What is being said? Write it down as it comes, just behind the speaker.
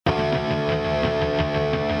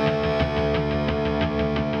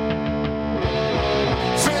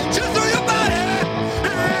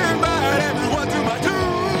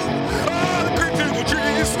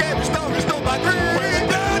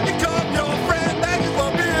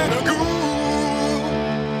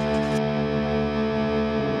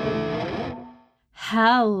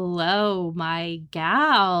Hello, my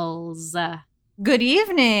gals. Good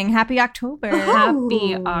evening. Happy October.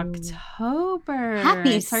 Happy October. Happy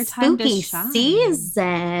It's our time to spooky shine.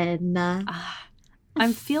 season.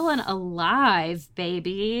 I'm feeling alive,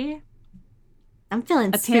 baby. I'm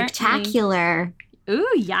feeling Apparently- spectacular. Ooh,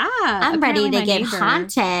 yeah. I'm ready Apparently to my get neighbor-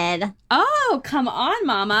 haunted. Oh, come on,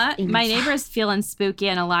 mama. My Yeah. neighbor's feeling spooky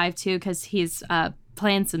and alive, too, because he's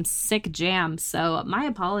playing some sick jams. So my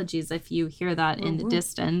apologies if you hear that in the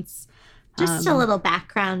distance. Just a little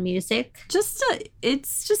background music.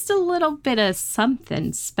 It's just a little bit of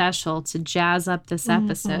something special to jazz up this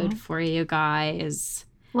episode for you guys.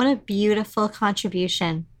 What a beautiful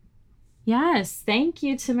contribution. Yes, thank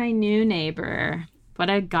you to my new neighbor. What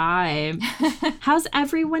a guy. How's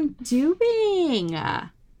everyone doing?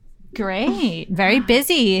 Great. Very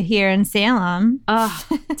busy here in Salem.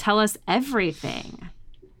 Tell us everything.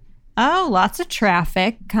 Oh, lots of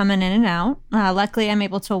traffic coming in and out. Luckily, I'm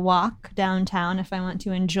able to walk downtown if I want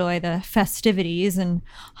to enjoy the festivities and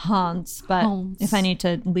haunts. But if I need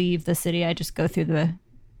to leave the city, I just go through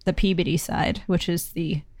the Peabody side, which is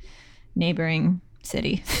the neighboring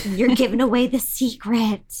city. You're giving away the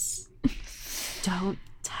secrets. Don't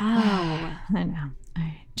tell. I know.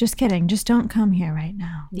 Just kidding. Just don't come here right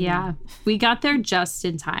now. Yeah, we got there just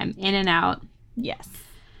in time. In and out. Yes.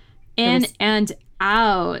 In and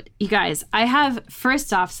out. You guys, I have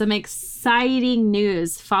first off some exciting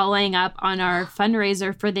news following up on our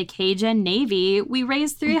fundraiser for the Cajun Navy. We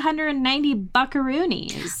raised 390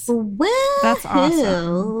 buckaroonies. Woo! That's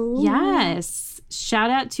awesome. Yes. Shout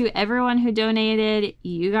out to everyone who donated.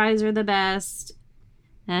 You guys are the best.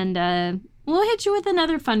 And we'll hit you with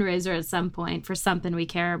another fundraiser at some point for something we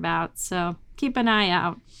care about. So keep an eye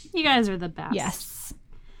out. You guys are the best. Yes.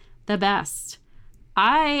 The best.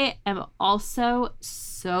 I am also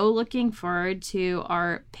so looking forward to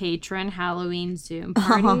our patron Halloween Zoom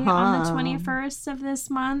party on the 21st of this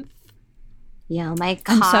month. Yeah, my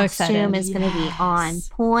I'm so costume excited. is going to be on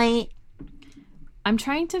point. I'm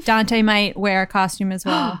trying to... Dante might wear a costume as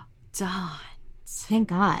well. Dawn. Thank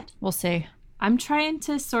God. We'll see. I'm trying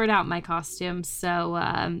to sort out my costume,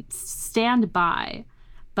 so stand by.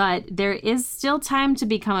 But there is still time to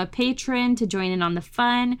become a patron, to join in on the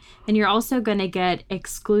fun. And you're also going to get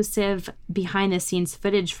exclusive behind-the-scenes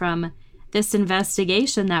footage from this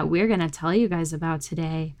investigation that we're going to tell you guys about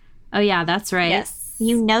today. Oh, yeah, that's right. Yes.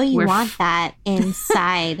 You know you We're want that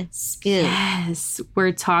inside scoop. Yes,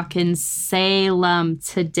 we're talking Salem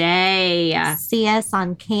today. See us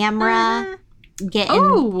on camera,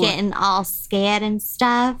 getting all scared and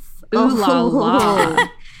stuff. Ooh la la.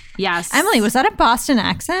 Yes. Emily, was that a Boston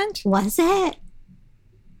accent? Was it?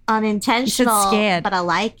 Unintentional, scared. but I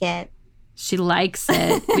like it. She likes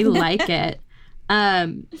it. We like it.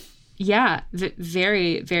 Yeah,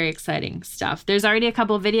 very, very exciting stuff. There's already a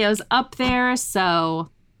couple of videos up there, so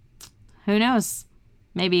who knows?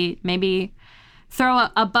 Maybe throw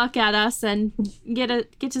a buck at us and get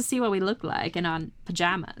to see what we look like and on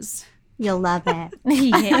pajamas. You'll love it.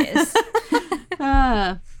 Yes.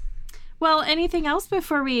 Well, anything else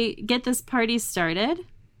before we get this party started?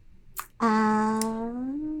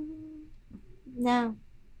 No.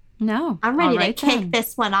 No. I'm ready All right, to kick then.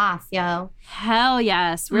 this one off, yo. Hell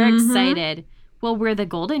yes. We're excited. Well, we're the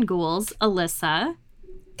Golden Ghouls, Alyssa.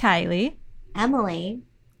 Kylie. Emily.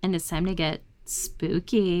 And it's time to get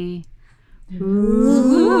spooky.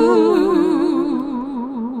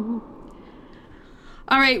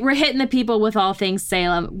 All right, we're hitting the people with all things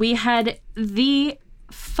Salem. We had the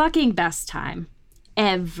fucking best time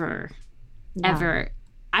ever.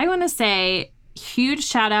 I want to say huge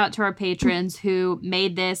shout out to our patrons who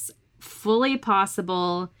made this fully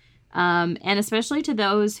possible, and especially to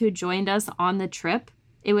those who joined us on the trip.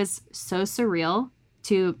 It was so surreal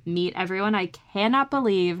to meet everyone. I cannot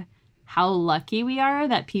believe how lucky we are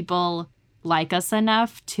that people like us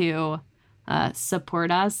enough to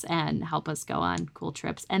support us and help us go on cool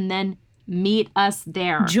trips and then meet us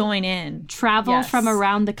there. Join in. Travel Yes. from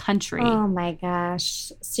around the country. Oh my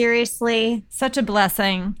gosh. Seriously. Such a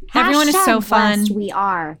blessing. Everyone is so Hashtag fun. blessed we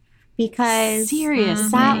are. Because Seriously.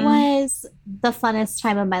 that was the funnest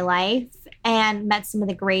time of my life and met some of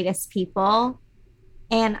the greatest people.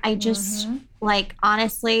 And I just,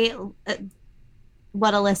 honestly,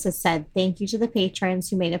 what Alyssa said, thank you to the patrons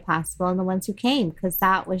who made it possible and the ones who came, because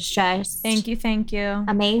that was just Thank you.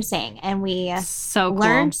 amazing. And we So cool.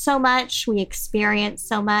 learned so much. We experienced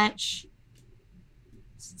so much.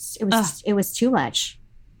 It was too much,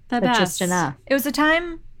 The but best. just enough. It was a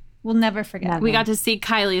time we'll never forget. Never. We got to see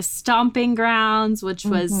Kylie's stomping grounds, which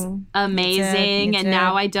was amazing. You And did.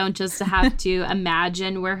 now I don't just have to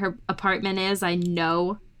imagine where her apartment is. I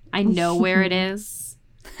know where it is.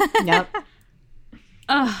 Yep.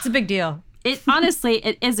 It's a big deal. It honestly,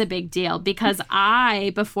 it is a big deal because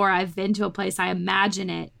before I've been to a place, I imagine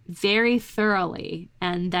it very thoroughly.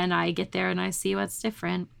 And then I get there and I see what's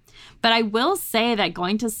different. But I will say that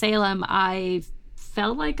going to Salem, I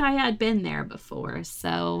felt like I had been there before.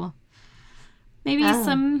 So maybe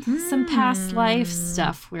some past life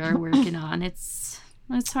stuff we're working on. It's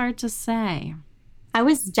hard to say. I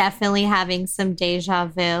was definitely having some deja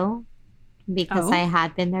vu because I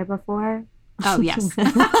had been there before. Oh, yes.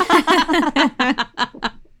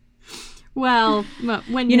 Well,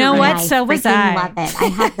 when you know what? I So was I. love it. I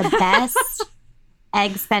had the best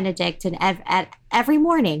eggs Benedict every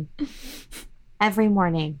morning. Every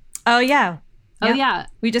morning. Oh, yeah. Oh, yeah.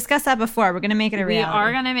 We discussed that before. We're going to make it a reality. We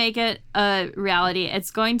are going to make it a reality.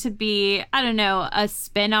 It's going to be, I don't know, a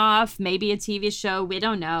spinoff, maybe a TV show. We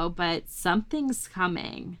don't know, but something's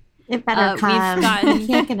coming. It better come. We've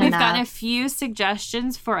gotten a few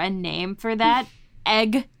suggestions for a name for that.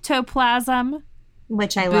 Eggtoplasm.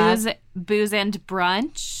 Which I love. Booze and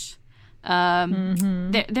Brunch.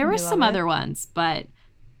 There were some other ones, but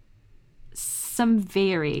some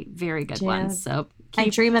very, very good ones. So I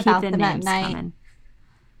dream about them at night.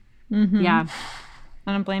 Yeah.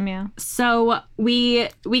 I don't blame you. So we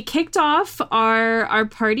kicked off our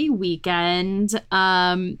party weekend.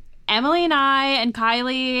 Emily and I and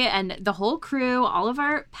Kylie and the whole crew, all of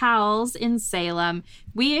our pals in Salem,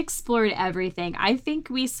 we explored everything. I think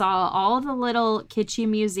we saw all the little kitschy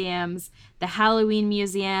museums. The Halloween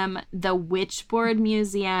Museum, the Witchboard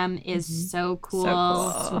Museum is so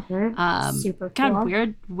cool. Super cool.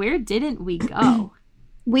 God, where didn't we go?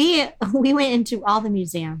 We went into all the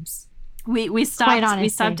museums. We stopped. We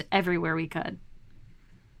stopped everywhere we could.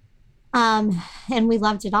 And we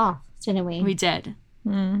loved it all, didn't we? We did.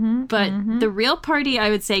 But the real party, I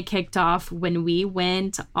would say, kicked off when we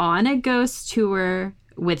went on a ghost tour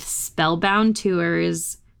with Spellbound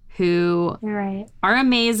Tours, who are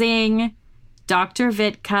amazing. Dr.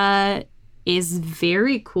 Vitka is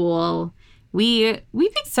very cool. We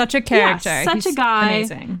picked such a character, such a guy.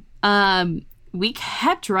 Amazing. We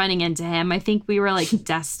kept running into him. I think we were like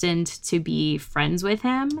destined to be friends with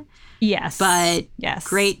him. Yes. But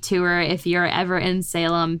great tour. If you're ever in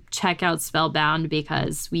Salem, check out Spellbound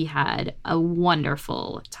because we had a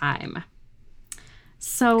wonderful time.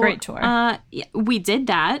 So great tour. We did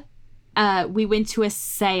that. We went to a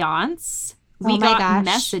seance. We got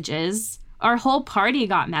messages. Our whole party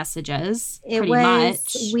got messages. I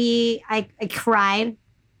cried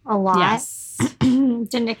a lot. Yes.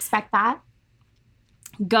 Didn't expect that.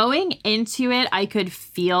 Going into it, I could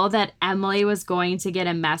feel that Emily was going to get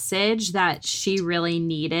a message that she really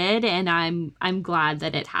needed, and I'm glad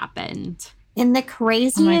that it happened. And the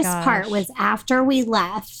craziest part was after we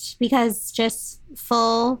left, because just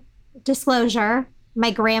full disclosure,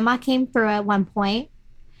 my grandma came through at one point,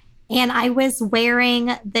 and I was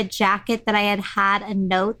wearing the jacket that I had a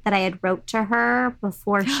note that I had wrote to her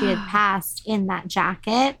before she had passed in that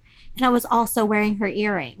jacket, and I was also wearing her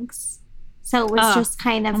earrings. So it was just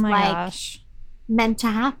kind of meant to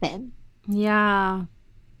happen. Yeah.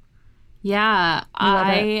 Yeah.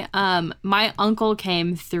 My uncle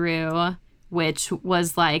came through, which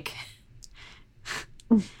was like,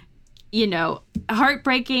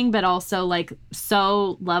 heartbreaking, but also like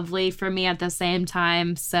so lovely for me at the same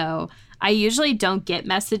time. So I usually don't get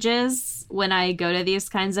messages when I go to these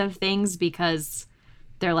kinds of things because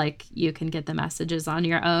they're like, you can get the messages on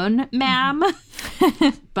your own, ma'am.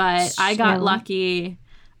 But I got lucky.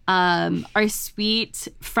 Our sweet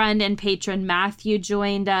friend and patron Matthew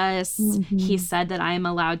joined us. He said that I am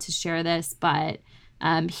allowed to share this, but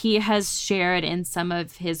he has shared in some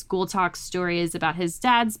of his Ghoul Talk stories about his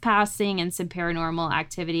dad's passing and some paranormal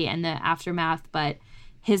activity and the aftermath. But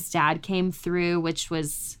his dad came through, which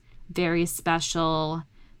was very special.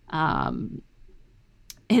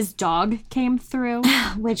 His dog came through,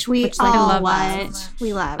 which all loved.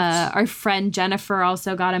 We loved. Our friend Jennifer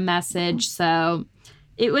also got a message, so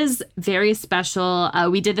it was very special.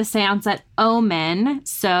 We did the seance at Omen,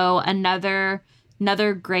 so another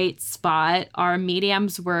great spot. Our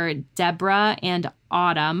mediums were Deborah and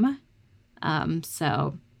Autumn,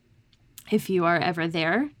 so if you are ever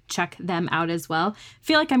there, check them out as well. I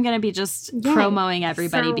feel like I'm going to be just promoting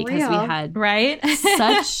everybody because we had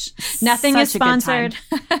such nothing such is sponsored.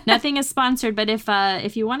 Nothing is sponsored, but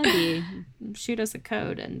if you want to be, shoot us a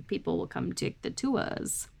code and people will come take the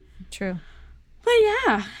tours. True. But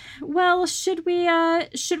yeah, well, should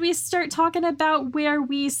we start talking about where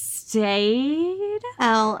we stayed?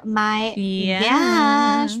 Oh my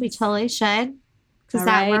gosh, we totally should, because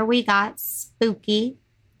that's where we got spooky.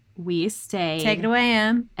 We stayed. Take it away,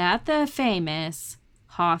 Em. At the famous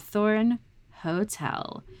Hawthorne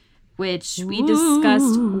Hotel, which we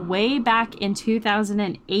discussed way back in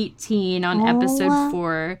 2018 on episode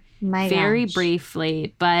 4 very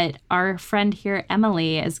briefly. But our friend here,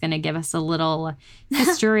 Emily, is going to give us a little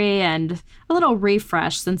history and a little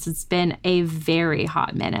refresh since it's been a very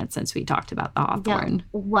hot minute since we talked about the Hawthorne.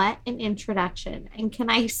 Yeah, what an introduction. And can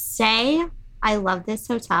I say I love this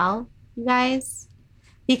hotel, you guys?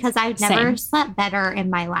 Because I've never slept better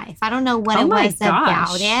in my life. I don't know what it was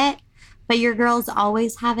about it. But your girl's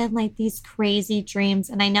always having like these crazy dreams.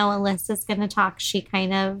 And I know Alyssa's going to talk. She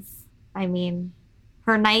kind of, I mean,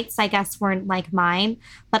 her nights, I guess, weren't like mine.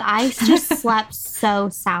 But I just slept so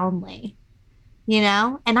soundly, you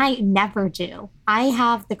know? And I never do. I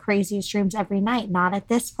have the craziest dreams every night. Not at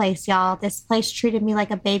this place, y'all. This place treated me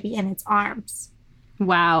like a baby in its arms.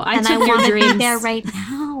 Wow. I want to be there right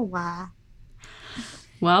now.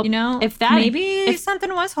 Well, you know, if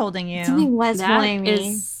something was holding you. Something was holding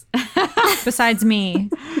me. Besides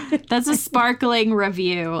me. That's a sparkling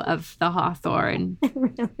review of the Hawthorne.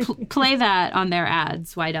 Really? Play that on their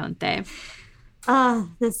ads. Why don't they?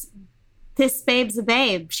 This babe's a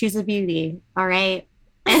babe. She's a beauty. All right.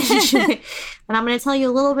 And I'm going to tell you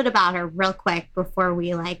a little bit about her real quick before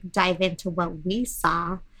we like dive into what we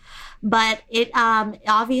saw. But it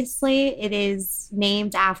obviously it is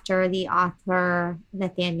named after the author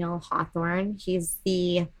Nathaniel Hawthorne. He's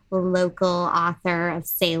the local author of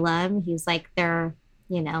Salem. He's like their,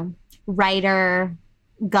 writer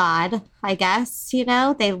god, I guess.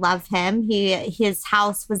 They love him. His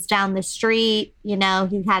house was down the street. He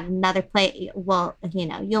had another place. Well,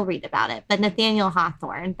 you'll read about it. But Nathaniel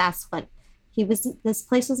Hawthorne, that's what this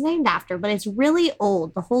place was named after. But it's really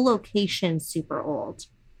old. The whole location's super old.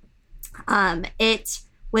 It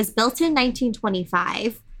was built in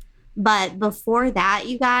 1925, but before that,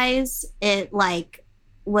 you guys, it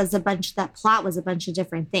that plot was a bunch of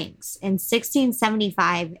different things. In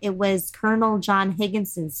 1675, it was Colonel John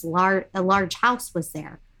Higginson's a large house was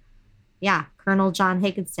there. Yeah, Colonel John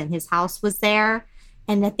Higginson, his house was there,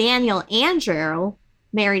 and Nathaniel Andrew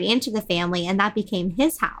married into the family, and that became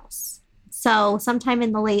his house. So sometime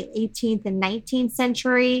in the late 18th and 19th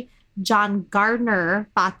century, John Gardner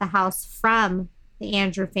bought the house from the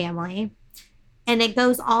Andrew family. And it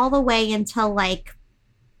goes all the way until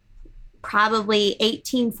probably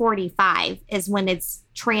 1845 is when it's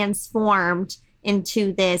transformed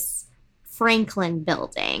into this Franklin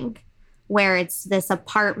building where it's this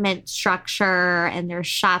apartment structure and there's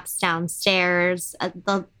shops downstairs.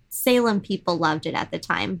 The Salem people loved it at the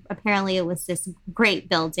time. Apparently it was this great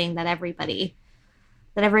building that everybody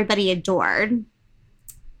adored.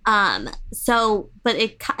 But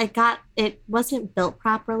it wasn't built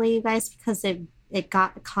properly, you guys, because it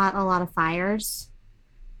got caught a lot of fires.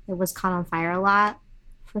 It was caught on fire a lot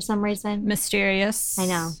for some reason. Mysterious. I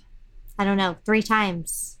know. I don't know. 3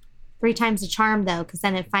 times. 3 times the charm, though, because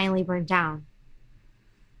then it finally burned down.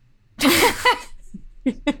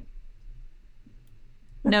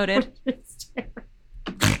 Noted. It's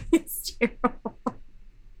terrible.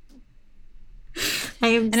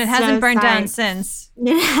 And it hasn't burned down since.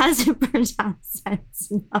 It hasn't burned down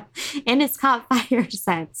since. No. And it's caught fire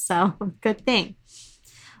since. So good thing.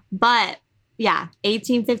 But yeah,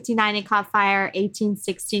 1859 it caught fire.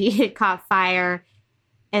 1860 it caught fire.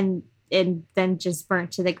 And then just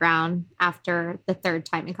burnt to the ground after the 3rd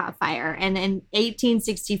time it caught fire. And in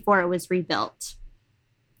 1864 it was rebuilt.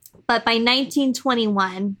 But by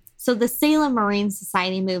 1921, so the Salem Marine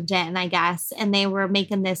Society moved in, I guess, and they were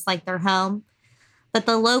making this like their home. But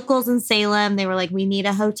the locals in Salem, they were like, we need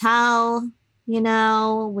a hotel, we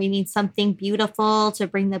need something beautiful to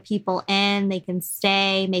bring the people in. They can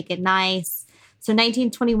stay, make it nice. So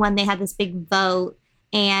 1921, they had this big vote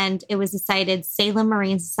and it was decided Salem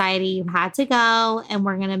Marine Society, you had to go and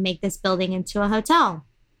we're going to make this building into a hotel.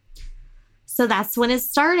 So that's when it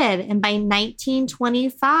started. And by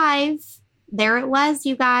 1925, there it was,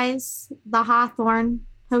 you guys, the Hawthorne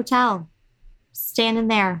Hotel, standing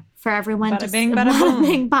there. For everyone bada bing, bada boom.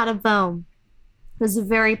 Bing, bada boom. It was a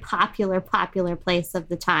very popular place of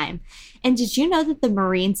the time. And did you know that the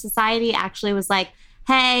Marine Society actually was like,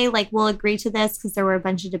 hey, we'll agree to this because there were a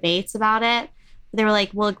bunch of debates about it. They were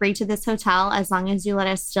like, we'll agree to this hotel as long as you let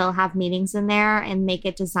us still have meetings in there and make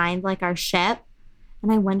it designed like our ship.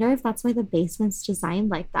 And I wonder if that's why the basement's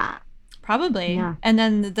designed like that. Probably. Yeah. And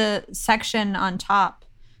then the section on top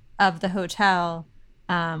of the hotel,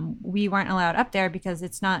 we weren't allowed up there because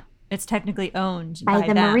it's technically owned by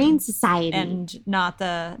the them Marine Society and not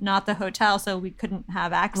the hotel, so we couldn't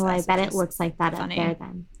have access. Well, I bet it looks like that funny. Up there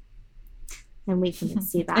then. And we can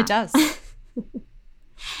see that. It does.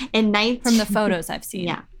 From the photos I've seen.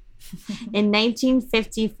 Yeah. In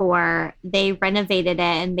 1954, they renovated it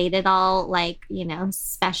and made it all like,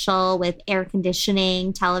 special with air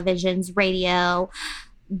conditioning, televisions, radio,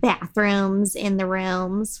 bathrooms in the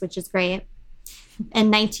rooms, which is great.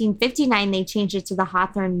 In 1959, they changed it to the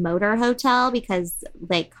Hawthorne Motor Hotel because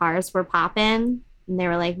like cars were popping and they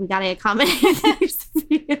were like, we got to accommodate these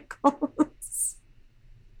vehicles.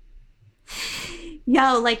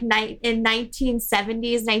 Like in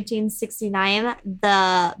 1970s, 1969,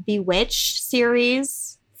 the Bewitched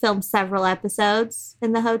series filmed several episodes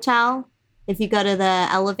in the hotel. If you go to the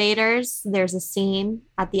elevators, there's a scene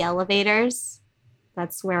at the elevators.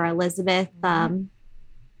 That's where Elizabeth,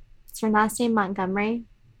 what's her last name? Montgomery?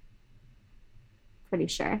 Pretty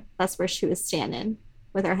sure. That's where she was standing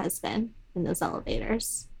with her husband in those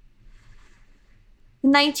elevators.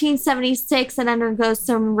 1976, it undergoes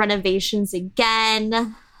some renovations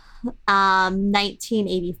again.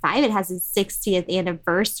 1985, it has its 60th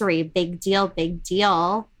anniversary. Big deal, big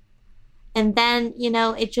deal. And then,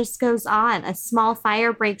 it just goes on. A small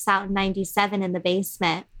fire breaks out in 97 in the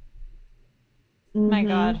basement. My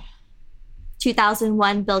God.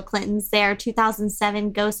 2001, Bill Clinton's there.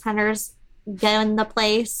 2007, ghost hunters get in the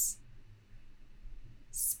place.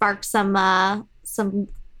 Spark some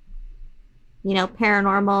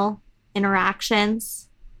paranormal interactions.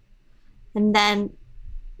 And then,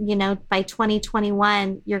 by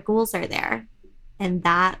 2021, your ghouls are there. And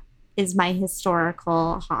that is my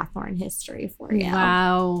historical Hawthorne history for you.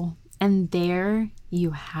 Wow. And there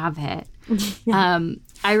you have it.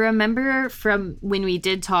 I remember from when we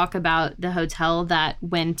did talk about the hotel that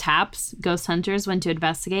when TAPS, ghost hunters, went to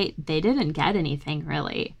investigate, they didn't get anything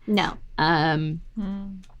really. No.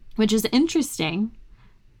 Which is interesting.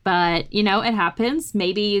 But, it happens.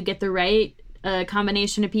 Maybe you get the right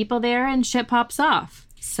combination of people there and shit pops off.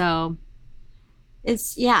 So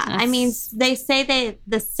it's, I mean, they say that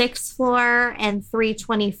the 6th floor and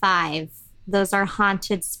 325, those are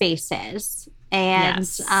haunted spaces. And,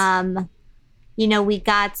 yes. We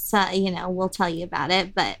got, we'll tell you about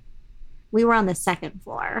it, but we were on the 2nd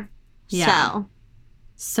floor. Yeah.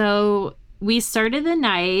 So we started the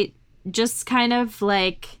night just kind of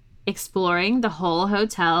like exploring the whole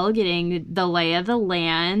hotel, getting the lay of the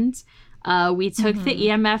land. We took the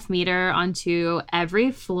EMF meter onto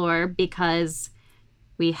every floor because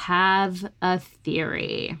we have a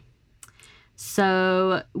theory.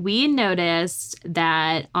 So we noticed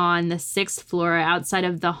that on the 6th floor, outside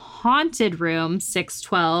of the haunted room,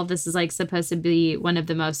 612, this is like supposed to be one of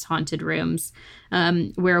the most haunted rooms,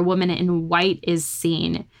 where a woman in white is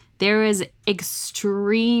seen. There is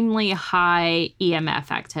extremely high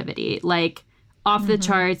EMF activity, like off the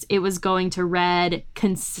charts. It was going to red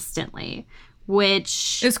consistently,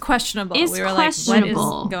 which is questionable. We were like, what is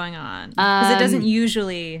going on? Because it doesn't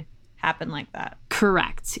usually happen like that.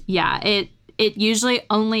 Correct. Yeah. It usually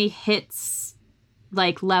only hits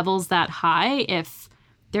like levels that high if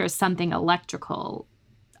there's something electrical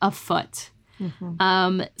afoot.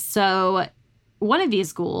 So one of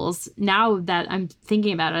these ghouls, now that I'm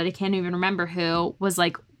thinking about it, I can't even remember who, was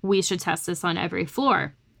like, we should test this on every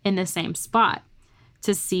floor in the same spot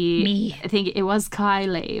to see. Me. I think it was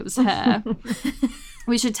Kylie. It was her.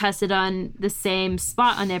 We should test it on the same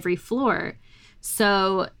spot on every floor.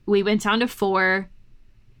 So we went down to 4,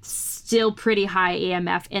 still pretty high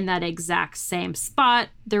EMF in that exact same spot.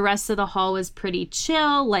 The rest of the hall was pretty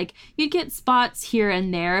chill. Like, you'd get spots here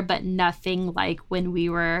and there, but nothing like when we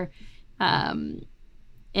were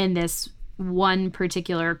in this one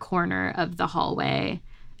particular corner of the hallway.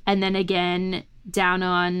 And then again, down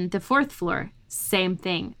on the 4th floor, same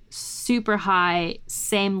thing. Super high,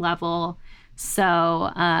 same level.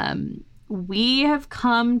 So we have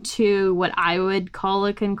come to what I would call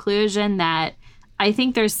a conclusion that I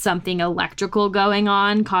think there's something electrical going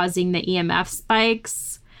on causing the EMF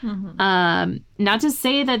spikes. Not to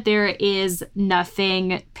say that there is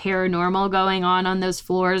nothing paranormal going on those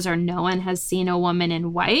floors or no one has seen a woman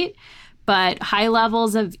in white, but high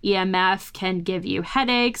levels of EMF can give you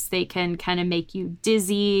headaches. They can kind of make you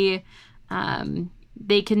dizzy.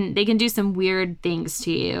 They can do some weird things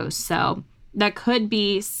to you. So that could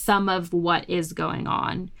be some of what is going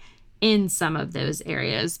on in some of those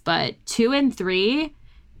areas. But 2 and 3,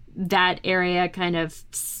 that area kind of,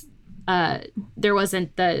 there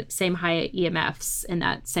wasn't the same high EMFs in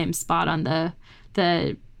that same spot on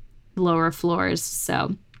the lower floors.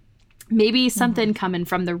 So maybe something coming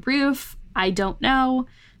from the roof. I don't know,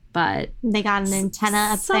 but they got an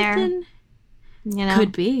antenna up there.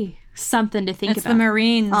 Could be something to think it's about. The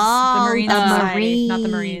Marines. Oh, the Marines, Marines. not the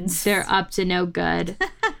Marines. They're up to no good.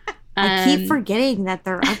 I keep forgetting that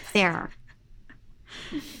they're up there.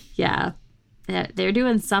 Yeah. they're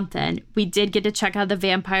doing something. We did get to check out the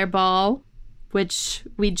vampire ball, which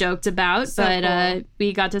we joked about, so but cool.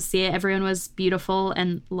 We got to see it. Everyone was beautiful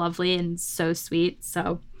and lovely and so sweet.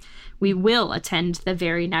 So we will attend the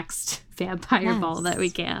very next vampire ball that we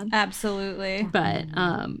can. Absolutely. But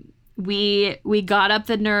we got up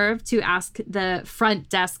the nerve to ask the front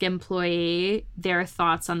desk employee their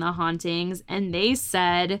thoughts on the hauntings, and they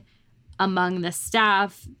said among the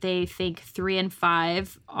staff, they think 3 and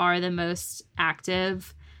 5 are the most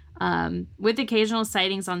active, with occasional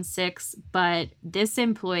sightings on 6. But this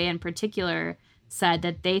employee in particular said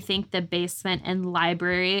that they think the basement and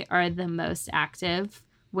library are the most active,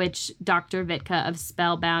 which Dr. Vitka of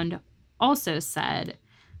Spellbound also said.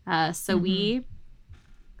 So we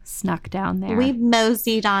snuck down there. We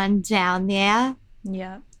moseyed on down there.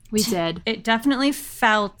 Yeah. We did. It definitely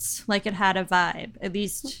felt like it had a vibe. At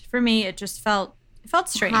least for me, it just felt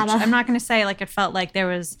strange. I'm not going to say like it felt like there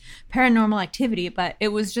was paranormal activity, but it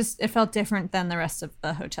felt different than the rest of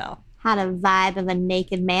the hotel. Had a vibe of a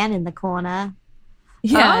naked man in the corner.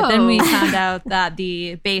 Yeah, Then we found out that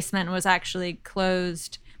the basement was actually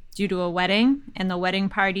closed due to a wedding, and the wedding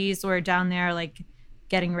parties were down there like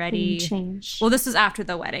getting ready. Change. Well, this was after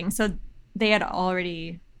the wedding, so they had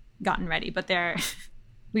already gotten ready, but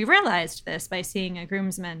we realized this by seeing a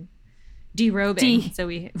groomsman derobing. So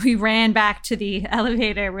we ran back to the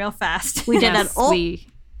elevator real fast. We did it.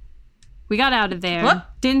 We got out of there.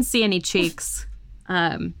 What? Didn't see any cheeks.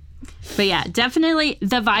 But yeah, definitely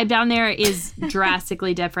the vibe down there is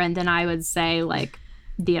drastically different than I would say like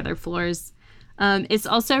the other floors. It's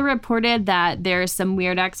also reported that there's some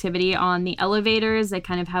weird activity on the elevators. They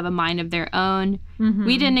kind of have a mind of their own. Mm-hmm.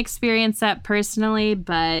 We didn't experience that personally,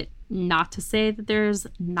 but not to say that there's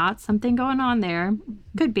not something going on there.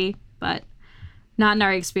 Could be, but not in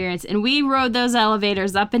our experience. And we rode those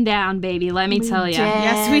elevators up and down, baby. Let me tell you.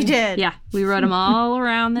 Yes, we did. Yeah, we rode them all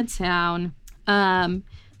around the town.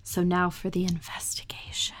 So now for the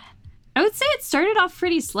investigation. I would say it started off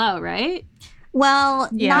pretty slow, right? Well,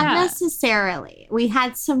 not necessarily. We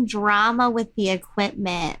had some drama with the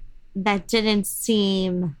equipment that didn't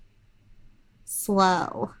seem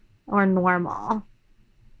slow or normal,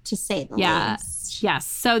 to say the least. Yes.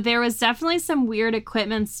 So there was definitely some weird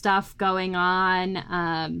equipment stuff going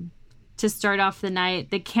on to start off the night.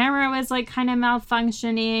 The camera was like kind of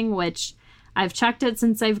malfunctioning, which I've checked it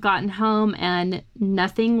since I've gotten home and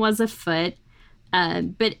nothing was afoot.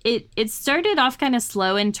 But it started off kind of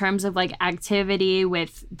slow in terms of like activity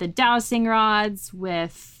with the dowsing rods,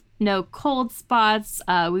 with no cold spots.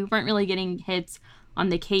 We weren't really getting hits on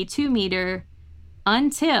the K2 meter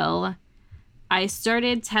until I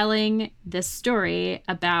started telling this story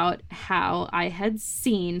about how I had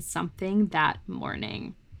seen something that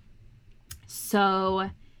morning.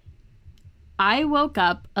 So I woke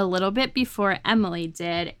up a little bit before Emily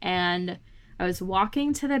did, and I was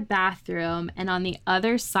walking to the bathroom, and on the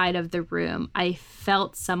other side of the room, I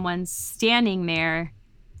felt someone standing there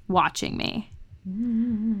watching me.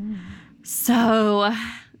 So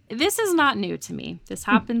this is not new to me. This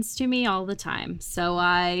happens to me all the time. So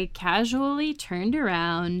I casually turned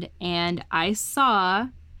around, and I saw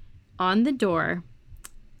on the door,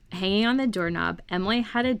 hanging on the doorknob, Emily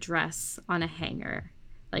had a dress on a hanger,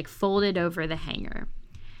 like folded over the hanger.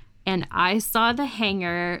 And I saw the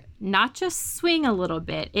hanger not just swing a little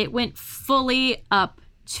bit, it went fully up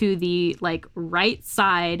to the like right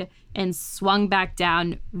side and swung back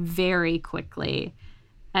down very quickly,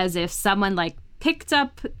 as if someone like picked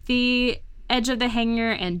up the edge of the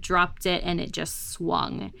hanger and dropped it, and it just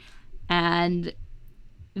swung. And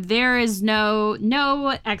there is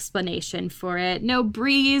no explanation for it. No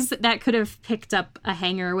breeze that could have picked up a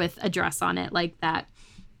hanger with a dress on it like that.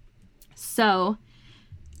 So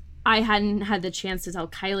I hadn't had the chance to tell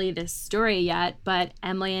Kylie this story yet, but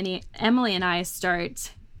Emily and I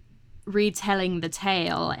start retelling the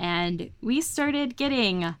tale, and we started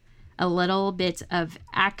getting a little bit of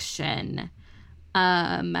action.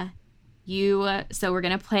 So we're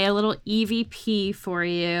going to play a little EVP for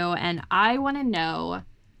you, and I want to know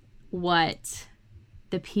what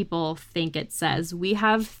the people think it says. We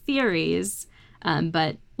have theories,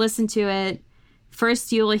 but listen to it.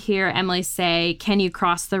 First, you'll hear Emily say, "Can you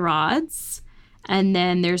cross the rods?" And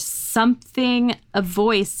then there's a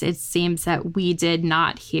voice, it seems, that we did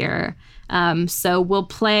not hear. So we'll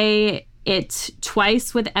play it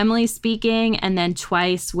twice with Emily speaking, and then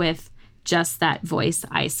twice with just that voice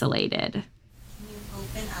isolated. Can you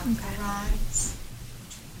open up the rods?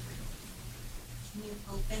 Can you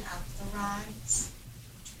open up the rods?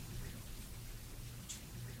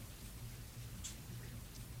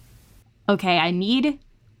 Okay, I need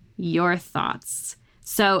your thoughts.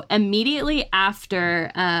 So immediately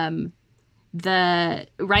after right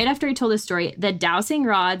after I told the story, the dowsing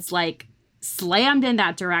rods like slammed in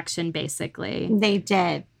that direction basically. They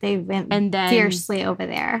did. They went And then fiercely over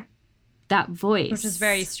there. that voice. Which is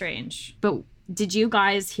very strange. But did you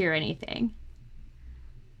guys hear anything?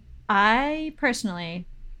 I personally,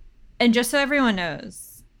 and just so everyone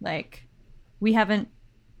knows, like, we haven't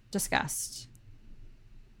discussed.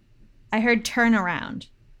 I heard turn around.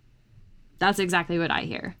 That's exactly what I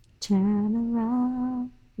hear. Turn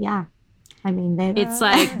around. Yeah. I mean, It's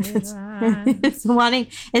like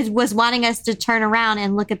it was wanting us to turn around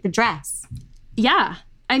and look at the dress. yeah.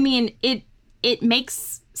 I mean, it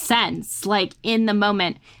makes sense. Like in the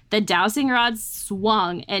moment, the dowsing rod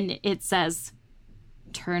swung and it says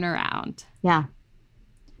turn around. Yeah.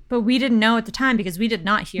 But we didn't know at the time because we did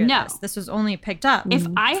not hear No. this. This was only picked up If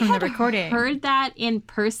I from had the recording. heard that in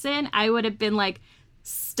person, I would have been like,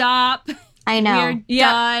 stop. I know. We're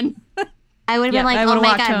Yeah. done. I would have Yeah, been like, I oh would've my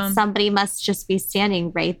walked God, home. somebody must just be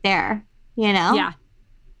standing right there. You know? Yeah.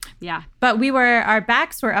 Yeah. But our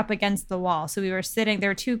backs were up against the wall. So we were sitting, there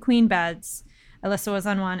were two queen beds. Alyssa was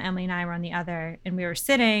on one, Emily and I were on the other, and we were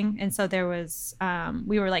sitting. And so there was,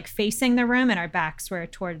 we were like facing the room and our backs were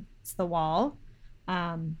towards the wall.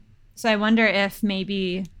 So I wonder if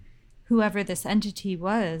maybe whoever this entity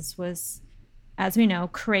was, as we know,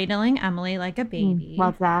 cradling Emily like a baby.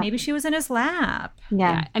 Love that. Maybe she was in his lap.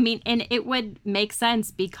 Yeah. I mean, and it would make sense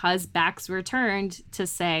because backs were turned to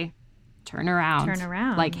say, turn around. Turn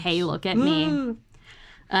around. Like, hey, look at me. Ooh.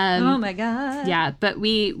 Oh my God. Yeah, but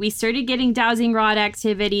we started getting dowsing rod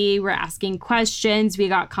activity. We're asking questions. We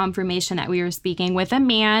got confirmation that we were speaking with a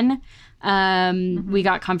man. We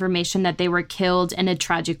got confirmation that they were killed in a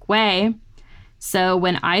tragic way. So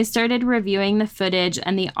when I started reviewing the footage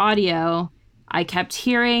and the audio, I kept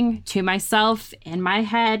hearing to myself in my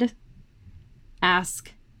head,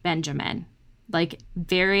 ask Benjamin. Like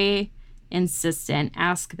very insistent,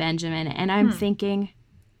 ask Benjamin. And I'm thinking,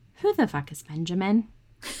 who the fuck is Benjamin?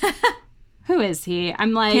 Who is he?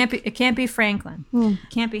 I'm like, It can't be Franklin.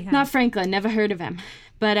 Can't be him. not Franklin, never heard of him.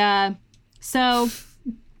 But so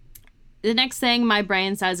the next thing my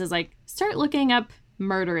brain says is like, start looking up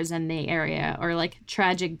murders in the area or like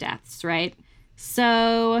tragic deaths, right?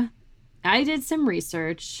 So I did some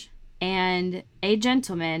research and a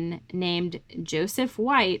gentleman named Joseph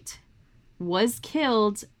White was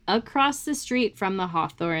killed across the street from the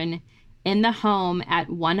Hawthorne in the home at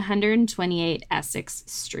 128 Essex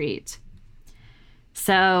Street.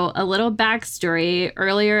 So a little backstory.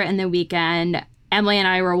 Earlier in the weekend, Emily and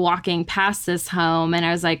I were walking past this home and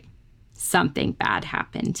I was like, something bad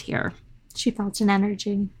happened here. She felt an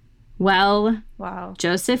energy. Well, Wow.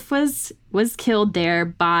 Joseph was killed there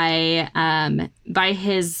by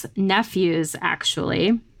his nephews,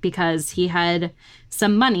 actually, because he had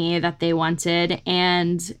some money that they wanted,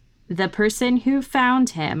 and the person who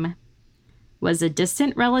found him was a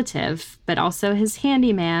distant relative, but also his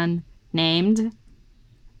handyman named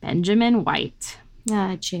Benjamin White.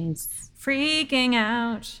 Oh, jeez. Freaking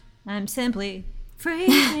out. I'm simply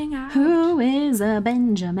freaking out. Who is a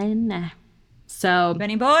Benjamin? So,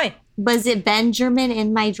 Benny boy. Was it Benjamin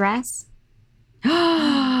in my dress?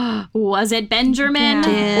 was it Benjamin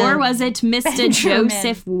Yeah. or was it Mr. Benjamin.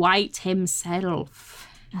 Joseph White himself?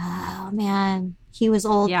 Oh, man. He was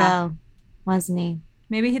old, Yeah. though, wasn't he?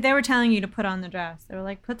 Maybe they were telling you to put on the dress. They were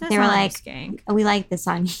like, put this They were on, like, skank. We like this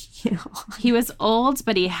on you. He was old,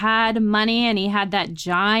 but he had money and he had that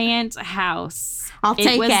giant house. I'll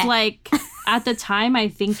take It was it. like, at the time, I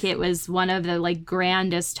think it was one of the like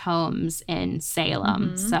grandest homes in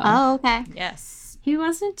Salem. So Oh, okay. Yes. he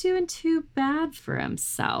wasn't doing too bad for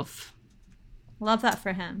himself. Love that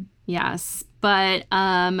for him. Yes. But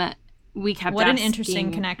we kept What an asking-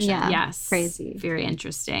 interesting connection. Yeah. Yes. Crazy. Very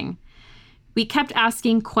interesting. We kept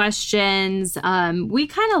asking questions. We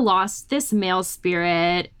kind of lost this male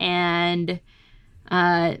spirit. And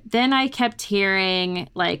then I kept hearing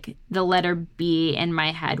like the letter B in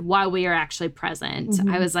my head while we were actually present.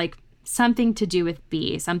 I was like, something to do with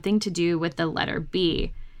B, something to do with the letter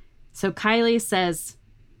B. So Kylie says,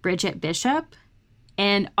 Bridget Bishop.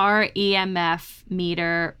 And our EMF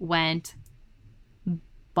meter went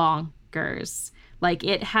bonkers. Like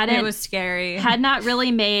it hadn't. It was scary. Had not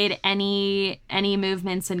really made any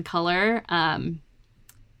movements in color.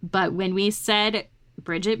 But when we said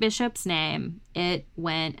Bridget Bishop's name, it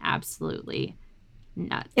went absolutely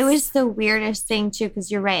nuts. It was the weirdest thing, too,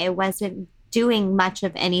 because you're right. It wasn't doing much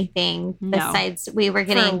of anything No. besides we were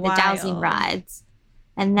For a getting the dowsing while. rods.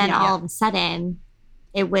 And then Yeah. all of a sudden,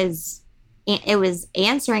 it was it was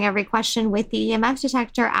answering every question with the EMF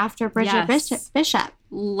detector after Bridget Bishop.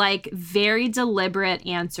 Like very deliberate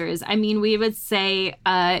answers. I mean, we would say,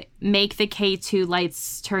 make the K2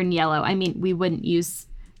 lights turn yellow. I mean, we wouldn't use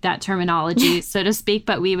that terminology, so to speak,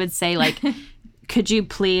 but we would say like, could you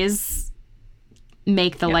please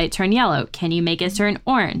make the light turn yellow? Can you make it turn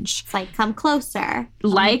orange? It's like, come closer.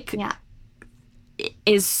 Like,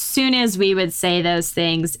 as soon as we would say those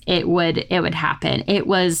things, it would happen. It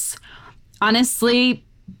was honestly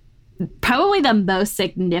probably the most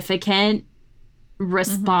significant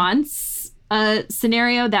response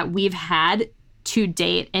scenario that we've had to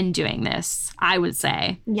date in doing this, I would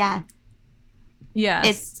say. Yeah. Yes.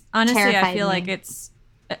 It's honestly, I feel me. like it's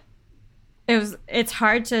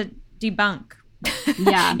hard to debunk.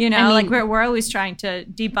 Yeah. You know, I mean, like we're always trying to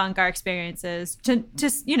debunk our experiences to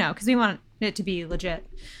you know, because we want it to be legitimate.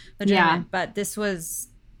 Yeah. But it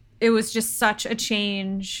was just such a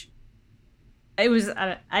change. It was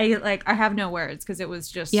I have no words because it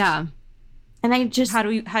was just And I just how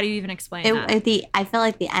do you even explain that? I feel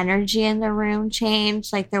like the energy in the room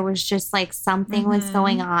changed. Like there was just like something was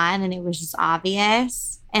going on, and it was just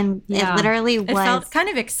obvious. And it literally was. It felt kind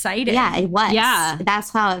of exciting. Yeah, it was. Yeah,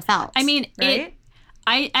 that's how it felt. I mean, right?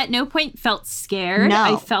 I at no point felt scared. No.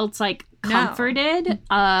 I felt like comforted.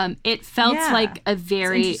 It felt like a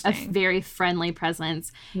very friendly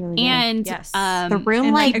presence. Really and yes. The room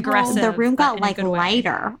and, like aggressive. The room got in a like good way.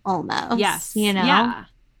 lighter almost. Yes. You know? Yeah.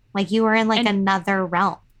 Like you were in like another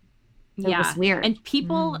realm. It was weird. And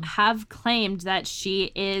people have claimed that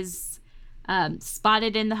she is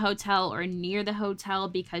spotted in the hotel or near the hotel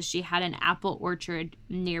because she had an apple orchard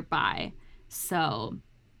nearby. So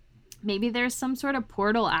maybe there's some sort of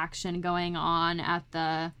portal action going on at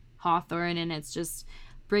the Hawthorne, and it's just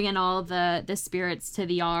bringing all the spirits to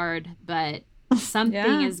the yard. But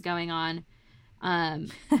something is going on.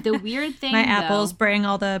 The weird thing, my apples bring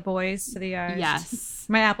all the boys to the yard. Yes.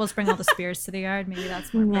 My apples bring all the spirits to the yard. Maybe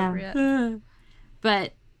that's more appropriate.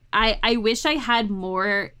 But I wish I had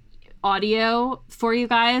more audio for you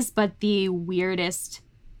guys, but the weirdest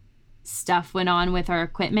stuff went on with our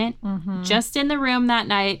equipment. Just in the room that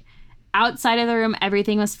night. Outside of the room,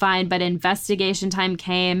 everything was fine, but investigation time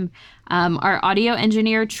came. Our audio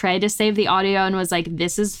engineer tried to save the audio and was like,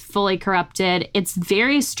 this is fully corrupted. It's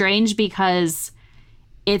very strange because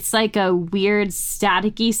it's like a weird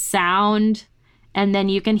staticky sound, and then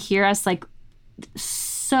you can hear us like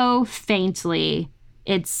so faintly.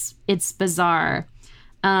 It's bizarre.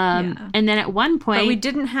 And then at one point... But we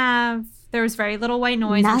didn't have... There was very little white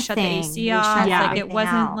noise. We shut the AC off. Like, it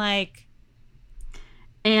wasn't like...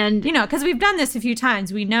 And you know, because we've done this a few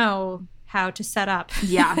times, we know how to set up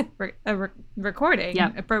a recording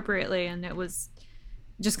appropriately, and it was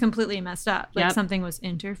just completely messed up. Like something was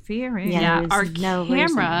interfering. Our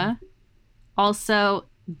camera also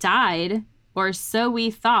died, or so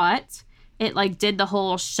we thought. It like did the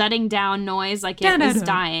whole shutting down noise, like it was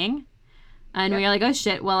dying, and we were like, oh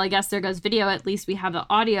shit, well I guess there goes video. At least we have the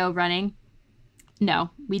audio running.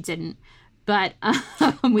 No, we didn't. But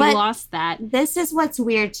we lost that. This is what's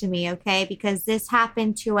weird to me, okay? Because this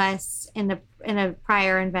happened to us in a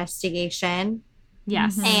prior investigation.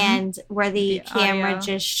 Yes. And where the camera audio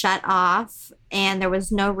just shut off and there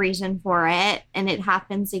was no reason for it. And it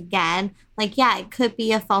happens again. Like, yeah, it could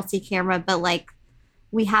be a faulty camera, but like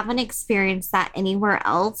we haven't experienced that anywhere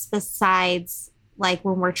else besides like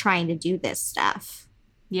when we're trying to do this stuff.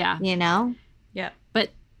 Yeah. You know? Yeah. But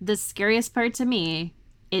the scariest part to me,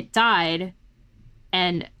 it died,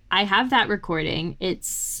 and I have that recording.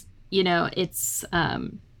 It's, you know, it's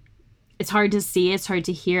hard to see. It's hard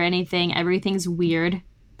to hear anything. Everything's weird,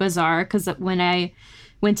 bizarre, because when I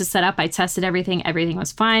went to set up, I tested everything. Everything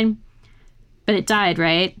was fine, but it died,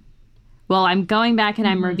 right? Well, I'm going back and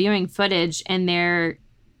I'm reviewing footage, and there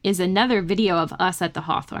is another video of us at the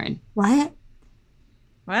Hawthorne. What?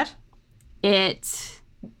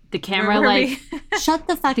 The camera, Shut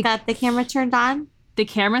the fuck up. The camera turned on? The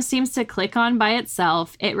camera seems to click on by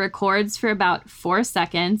itself. It records for about 4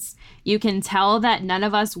 seconds. You can tell that none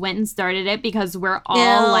of us went and started it because we're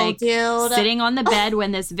all sitting on the bed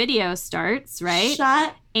when this video starts, right?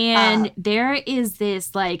 Shut and up. There is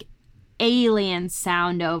this like alien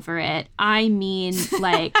sound over it. I mean,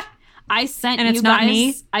 like I sent and you it's guys, not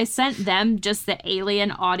me. I sent them just the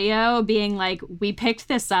alien audio being like, we picked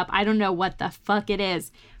this up. I don't know what the fuck it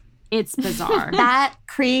is. It's bizarre. That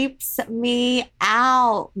creeps me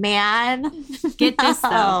out, man. Get this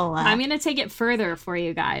though. I'm going to take it further for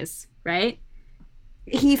you guys, right?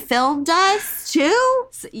 he filmed us too?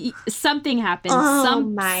 Something happened.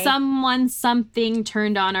 Something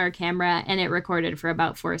turned on our camera and it recorded for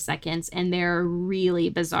about 4 seconds, and there are really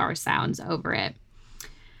bizarre sounds over it.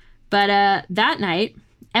 But that night,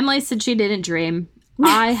 Emily said she didn't dream.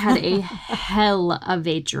 I had a hell of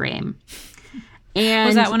a dream. And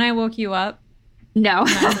was that when I woke you up? No.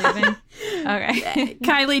 When I was leaving? Okay.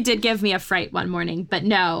 Kylie did give me a fright one morning, but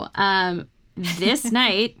no. This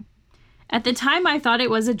night, at the time I thought it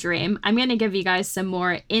was a dream. I'm going to give you guys some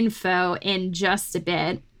more info in just a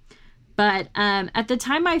bit. But at the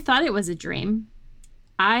time I thought it was a dream,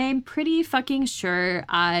 I'm pretty fucking sure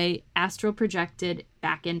I astral projected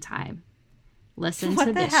back in time. Listen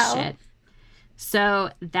to this shit. So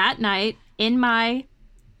that night, in my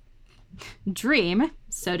dream,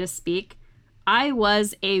 so to speak, I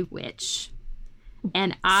was a witch.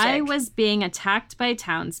 And I was being attacked by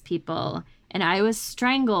townspeople, and I was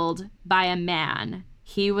strangled by a man.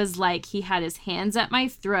 He was like, he had his hands at my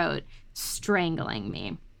throat, strangling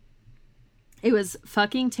me. It was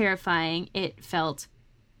fucking terrifying. It felt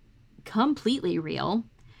completely real.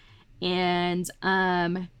 And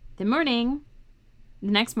the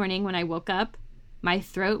next morning when I woke up, my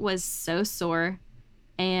throat was so sore,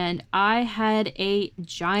 and I had a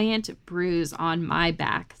giant bruise on my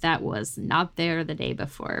back that was not there the day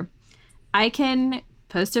before. I can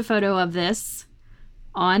post a photo of this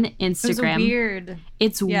on Instagram. It was weird.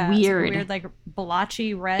 It's weird. It's weird, like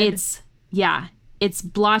blotchy red. It's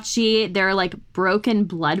blotchy. There are like broken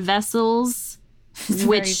blood vessels,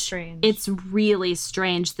 which strange. It's really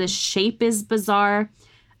strange. The shape is bizarre.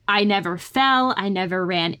 I never fell. I never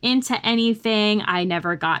ran into anything. I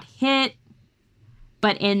never got hit.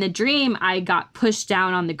 But in the dream, I got pushed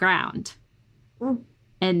down on the ground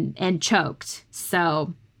and choked.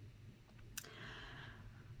 So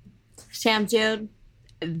Sham Jude.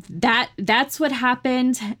 That's what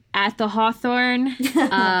happened at the Hawthorne.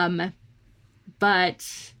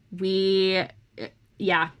 But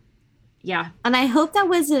yeah. And I hope that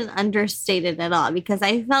wasn't understated at all, because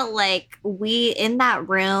I felt like we in that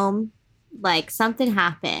room, like something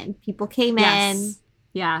happened. People came in.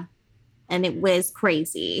 Yeah. And it was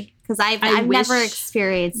crazy, because I've never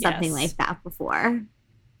experienced something like that before.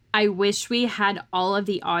 I wish we had all of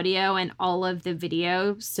the audio and all of the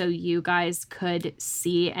video so you guys could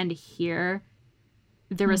see and hear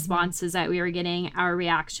the responses that we were getting, our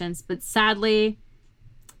reactions. But sadly,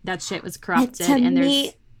 that shit was corrupted, and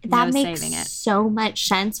there's that no makes saving it. So much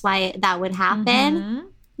sense why that would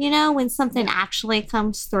happen. You know, when something actually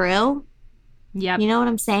comes through. Yep. You know what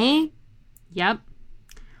I'm saying? Yep.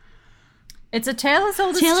 It's a tale as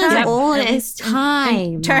old as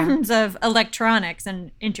time. In terms of electronics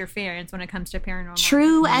and interference when it comes to paranormal.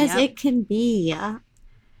 True as it can be.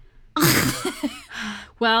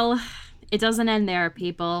 Well, it doesn't end there,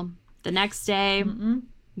 people. The next day,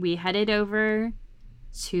 we headed over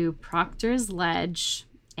to Proctor's Ledge,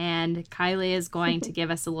 and Kylie is going to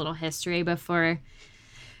give us a little history before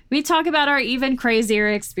we talk about our even crazier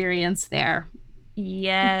experience there.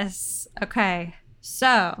 Yes. Okay.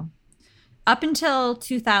 So, up until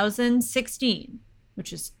 2016,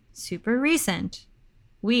 which is super recent,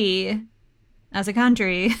 we, as a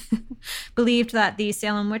country, believed that the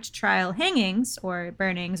Salem witch trial hangings, or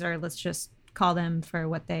burnings, or let's just call them for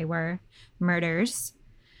what they were, murders,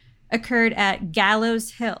 occurred at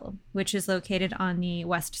Gallows Hill, which is located on the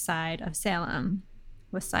west side of Salem.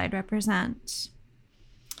 West side represent.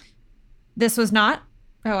 This was not,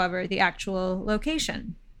 however, the actual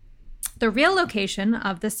location. The real location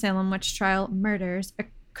of the Salem witch trial murders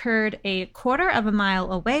occurred a quarter of a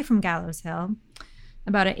mile away from Gallows Hill,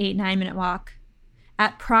 about an 8-9 minute walk,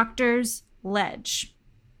 at Proctor's Ledge.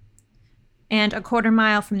 And a quarter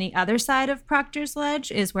mile from the other side of Proctor's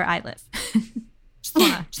Ledge is where I live. Just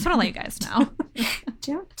want to let you guys know.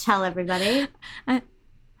 Don't tell everybody.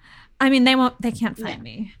 I mean, they can't find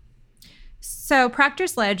me. So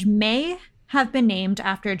Proctor's Ledge may have been named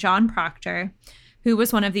after John Proctor, who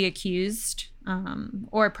was one of the accused,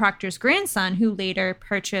 or Proctor's grandson, who later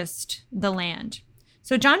purchased the land.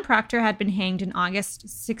 So John Proctor had been hanged in August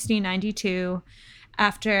 1692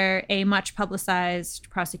 after a much publicized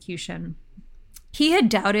prosecution. He had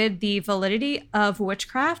doubted the validity of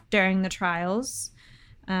witchcraft during the trials.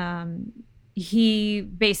 He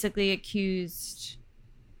basically accused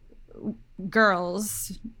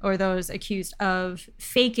girls, or those accused of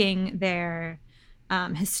faking their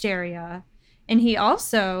hysteria. And he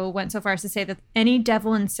also went so far as to say that any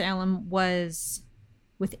devil in Salem was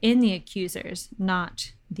within the accusers,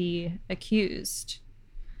 not the accused.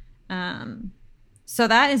 So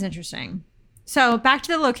that is interesting. So back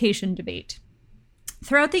to the location debate.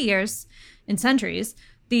 Throughout the years, in centuries,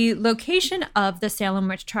 the location of the Salem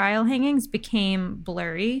witch trial hangings became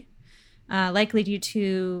blurry, likely due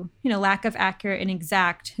to lack of accurate and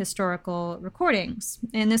exact historical recordings.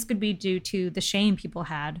 And this could be due to the shame people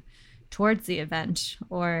had towards the event,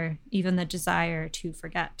 or even the desire to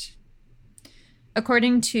forget.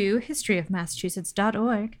 According to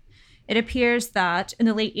historyofmassachusetts.org, it appears that in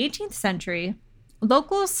the late 18th century,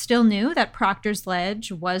 locals still knew that Proctor's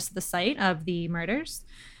Ledge was the site of the murders,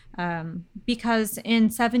 because in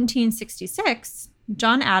 1766,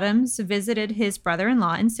 John Adams visited his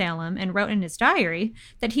brother-in-law in Salem and wrote in his diary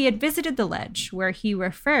that he had visited the ledge, which he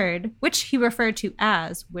referred to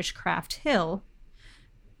as Witchcraft Hill,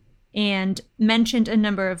 and mentioned a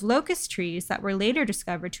number of locust trees that were later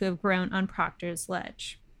discovered to have grown on Proctor's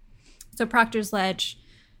Ledge. So Proctor's Ledge,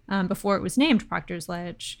 before it was named Proctor's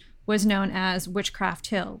Ledge, was known as Witchcraft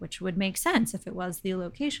Hill, which would make sense if it was the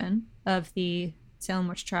location of the Salem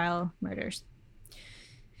witch trial murders.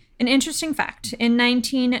 An interesting fact, in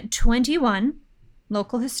 1921,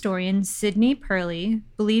 local historian Sidney Purley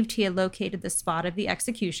believed he had located the spot of the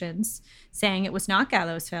executions, saying it was not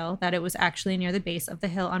Gallows Hill, that it was actually near the base of the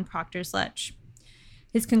hill on Proctor's Ledge.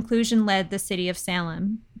 His conclusion led the city of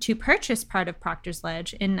Salem to purchase part of Proctor's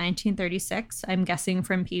Ledge in 1936, I'm guessing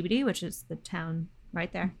from Peabody, which is the town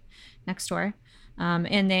right there next door,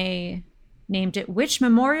 and they named it Witch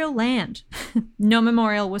Memorial Land. No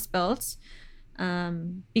memorial was built,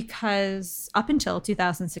 because up until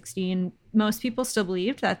 2016, most people still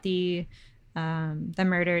believed that the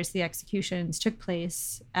murders, the executions took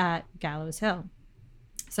place at Gallows Hill.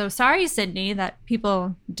 So sorry, Sydney, that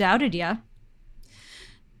people doubted you.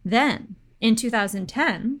 Then, in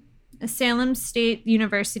 2010, Salem State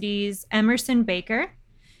University's Emerson Baker,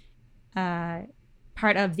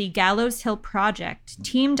 part of the Gallows Hill Project,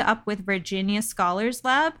 teamed up with Virginia Scholars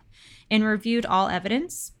Lab and reviewed all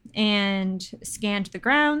evidence and scanned the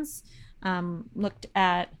grounds, looked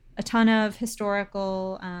at a ton of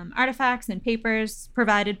historical artifacts and papers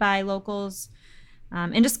provided by locals,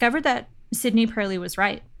 and discovered that Sidney Purley was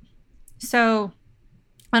right. So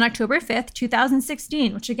on October 5th,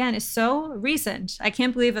 2016, which again is so recent, I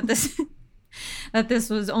can't believe that this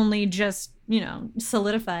was only just,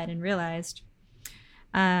 solidified and realized.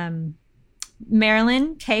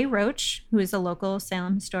 Marilyn K. Roach, who is a local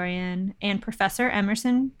Salem historian, and Professor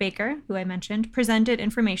Emerson Baker, who I mentioned, presented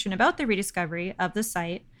information about the rediscovery of the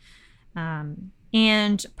site.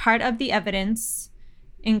 And part of the evidence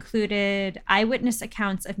included eyewitness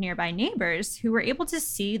accounts of nearby neighbors who were able to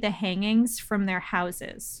see the hangings from their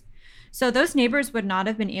houses. So those neighbors would not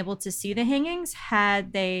have been able to see the hangings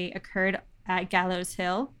had they occurred at Gallows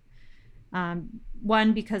Hill.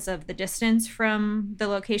 One, because of the distance from the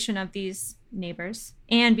location of these neighbors,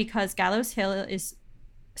 and because Gallows Hill is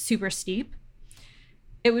super steep.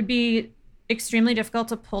 It would be extremely difficult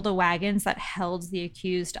to pull the wagons that held the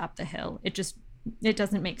accused up the hill. It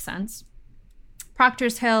doesn't make sense.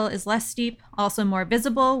 Proctor's Hill is less steep, also more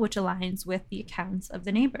visible, which aligns with the accounts of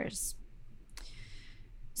the neighbors.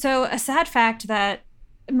 So a sad fact that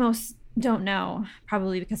most don't know,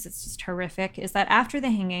 probably because it's just horrific, is that after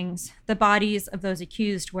the hangings, the bodies of those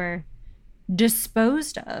accused were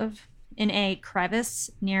disposed of in a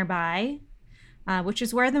crevice nearby, which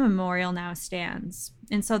is where the memorial now stands.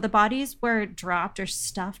 And so the bodies were dropped or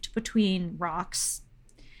stuffed between rocks,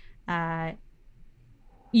 very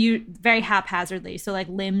haphazardly. So like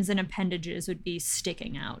limbs and appendages would be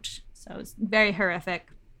sticking out. So it's very horrific.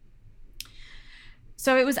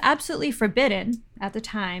 So it was absolutely forbidden at the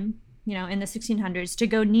time, in the 1600s, to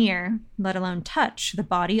go near, let alone touch, the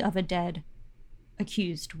body of a dead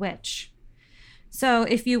accused witch. So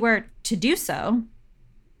if you were to do so,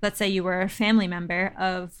 let's say you were a family member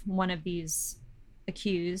of one of these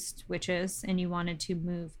accused witches and you wanted to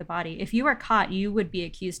move the body, if you were caught, you would be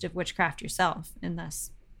accused of witchcraft yourself and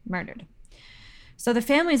thus murdered. So the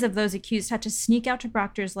families of those accused had to sneak out to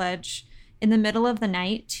Proctor's Ledge in the middle of the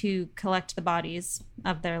night to collect the bodies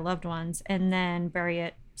of their loved ones and then bury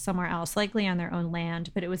it somewhere else, likely on their own land.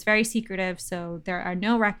 But it was very secretive, so there are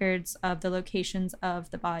no records of the locations of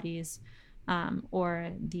the bodies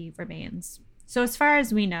or the remains. So as far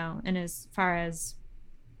as we know, and as far as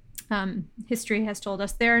history has told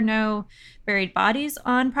us, there are no buried bodies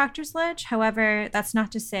on Proctor's Ledge. However, that's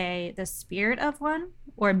not to say the spirit of one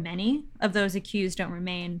or many of those accused don't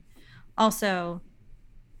remain. Also,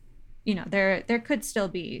 there could still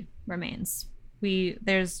be remains.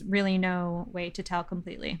 There's really no way to tell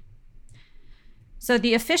completely. So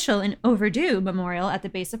the official and overdue memorial at the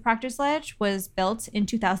base of Proctor's Ledge was built in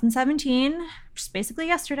 2017, which is basically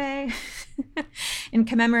yesterday, and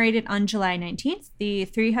commemorated on July 19th, the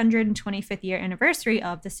 325th year anniversary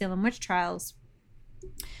of the Salem witch trials.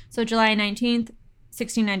 So July 19th,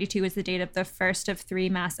 1692 is the date of the first of 3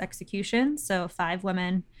 mass executions. So 5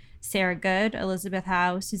 women, Sarah Good, Elizabeth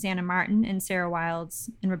Howe, Susanna Martin, and Sarah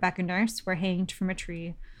Wilds, and Rebecca Nurse were hanged from a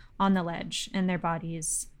tree on the ledge, and their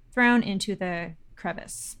bodies thrown into the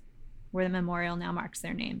crevice where the memorial now marks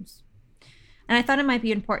their names. And I thought it might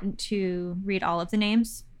be important to read all of the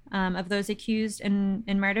names of those accused and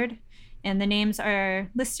murdered. And the names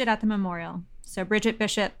are listed at the memorial. So Bridget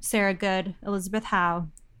Bishop, Sarah Good, Elizabeth Howe,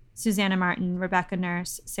 Susanna Martin, Rebecca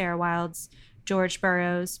Nurse, Sarah Wilds, George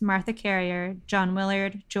Burroughs, Martha Carrier, John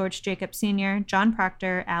Willard, George Jacob Sr., John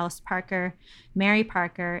Proctor, Alice Parker, Mary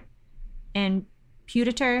Parker, and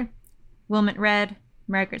Puditer, Wilmot Red,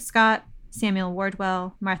 Margaret Scott, Samuel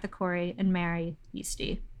Wardwell, Martha Corey, and Mary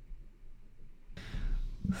Yeasty.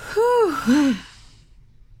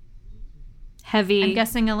 Heavy. I'm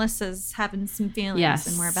guessing Alyssa's having some feelings, yes.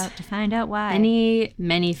 And we're about to find out why.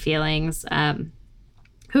 Many feelings. I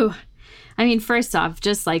mean, first off,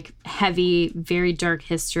 just like heavy, very dark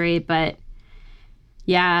history, but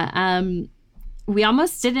yeah, we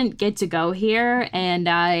almost didn't get to go here, and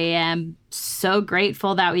I am so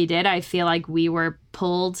grateful that we did. I feel like we were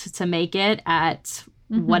pulled to make it at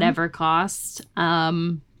whatever cost.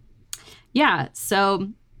 Yeah, so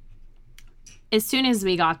as soon as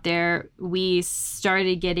we got there, we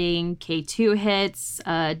started getting K2 hits,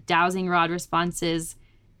 dowsing rod responses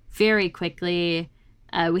very quickly.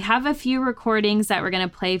 We have a few recordings that we're going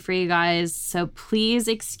to play for you guys, so please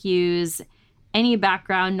excuse any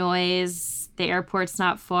background noise. The airport's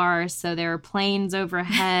not far, so there are planes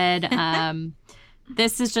overhead.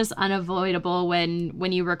 This is just unavoidable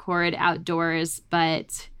when you record outdoors,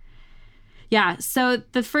 but yeah, so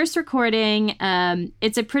the first recording,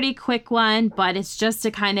 it's a pretty quick one, but it's just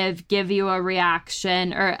to kind of give you a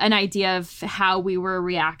reaction or an idea of how we were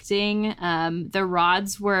reacting. The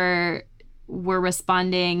rods were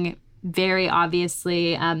responding very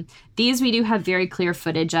obviously. These we do have very clear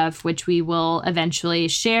footage of, which we will eventually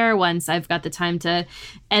share once I've got the time to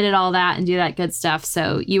edit all that and do that good stuff.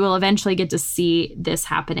 So you will eventually get to see this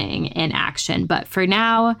happening in action. But for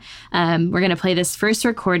now, we're going to play this first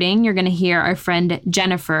recording. You're going to hear our friend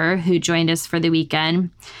Jennifer, who joined us for the weekend.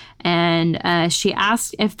 And she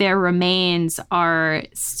asked if their remains are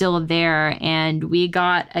still there. And we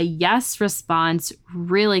got a yes response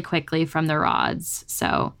really quickly from the rods.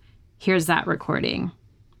 So here's that recording.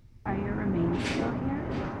 Are your remains still here?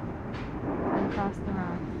 Across the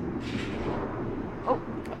rock.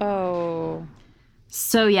 Oh.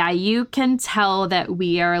 So yeah, you can tell that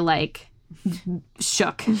we are like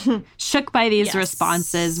shook by these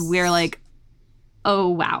responses. We're like, oh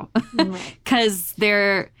wow, because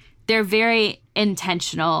they're very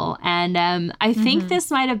intentional, and I think this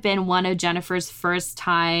might have been one of Jennifer's first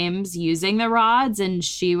times using the rods, and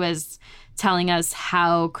she was telling us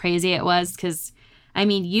how crazy it was, because I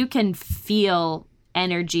mean, you can feel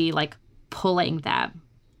energy like pulling them.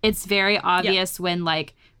 It's very obvious when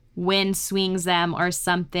like wind swings them or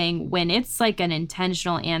something. When it's like an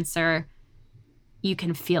intentional answer, you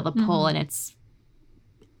can feel the pull, and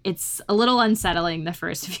it's a little unsettling the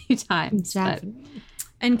first few times. Exactly.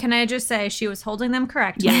 And can I just say, she was holding them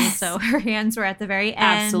correctly. Yes. So her hands were at the very end.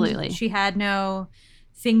 Absolutely. She had no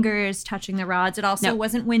fingers touching the rods. It also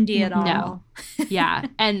wasn't windy at all. No. Yeah.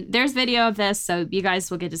 And there's video of this, so you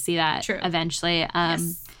guys will get to see that eventually.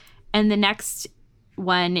 Yes. And the next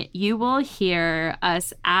one, you will hear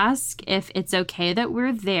us ask if it's okay that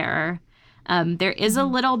we're there. There is a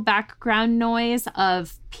little background noise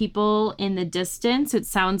of people in the distance. It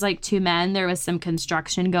sounds like 2 men. There was some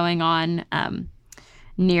construction going on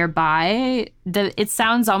nearby. It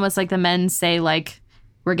sounds almost like the men say, like,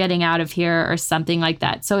 we're getting out of here or something like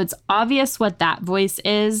that. So it's obvious what that voice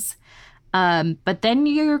is. But then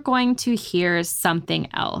you're going to hear something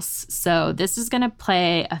else. So this is going to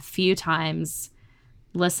play a few times.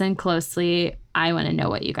 Listen closely. I want to know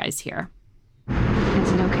what you guys hear.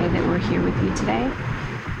 Is it okay that we're here with you today?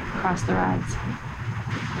 Across the rods.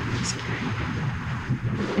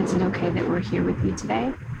 Is it okay that we're here with you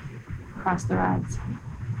today? Across the rods.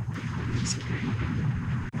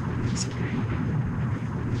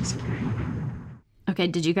 Okay,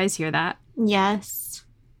 did you guys hear that? Yes.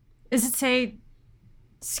 Does it say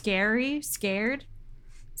scary? Scared?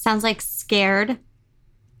 Sounds like scared.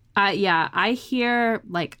 Yeah, I hear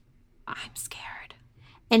like, I'm scared.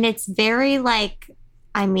 And it's very like,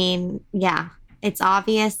 I mean, yeah, it's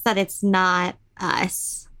obvious that it's not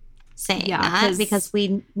us. saying Yeah, that because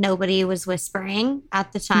nobody was whispering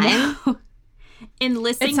at the time. No. In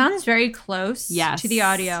listening, It sounds very close Yes. to the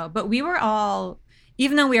audio, but we were all,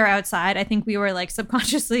 even though we were outside, I think we were like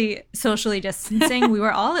subconsciously socially distancing. We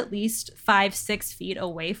were all at least 5-6 feet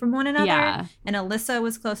away from one another. Yeah. And Alyssa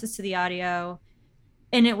was closest to the audio.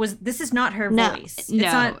 And this is not her No. voice. It's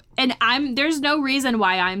no, not, and there's no reason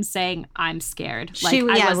why I'm saying I'm scared. Like, She-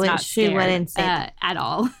 yeah, I was when not she scared, wouldn't say that. at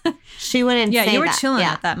all. She wouldn't yeah, say you were that. chilling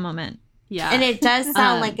Yeah. at that moment. Yeah, And it does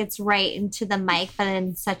sound Um, like it's right into the mic, but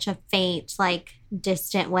in such a faint, like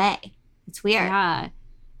distant way. It's weird. Yeah.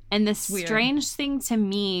 And the Weird. strange thing to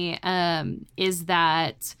me is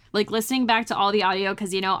that, like, listening back to all the audio,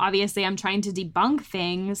 because, obviously I'm trying to debunk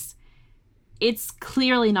things, it's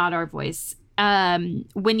clearly not our voice.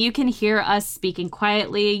 When you can hear us speaking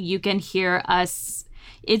quietly, you can hear us.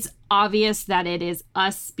 It's obvious that it is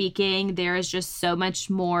us speaking. There is just so much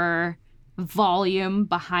more volume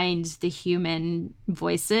behind the human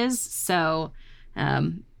voices. So,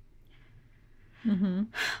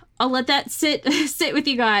 I'll let that sit with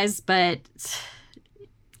you guys, but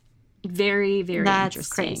very, very That's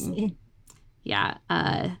interesting. crazy. Yeah.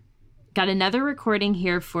 Got another recording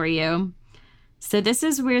here for you. So this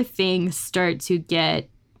is where things start to get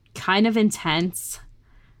kind of intense.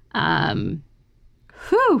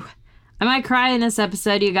 Whew. I might cry in this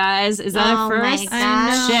episode, you guys. Is that Oh a my first?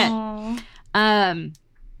 gosh. Shit.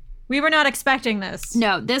 We were not expecting this.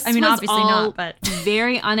 No, this I mean, was obviously all not, but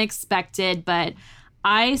very unexpected, but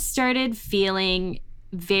I started feeling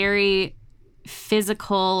very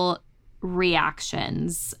physical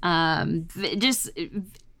reactions. I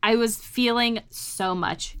was feeling so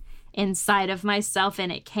much inside of myself, and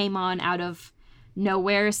it came on out of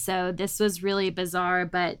nowhere. So this was really bizarre,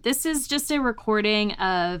 but this is just a recording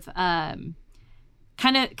of kind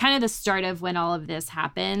of the start of when all of this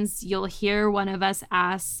happens. You'll hear one of us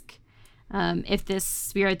ask if this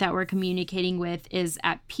spirit that we're communicating with is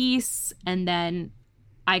at peace, and then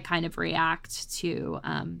I kind of react to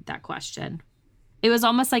that question. It was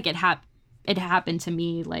almost like it happened to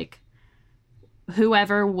me. Like,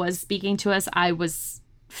 whoever was speaking to us, I was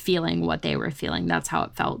feeling what they were feeling. That's how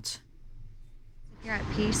it felt. If you're at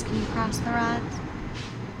peace, can you cross the rods?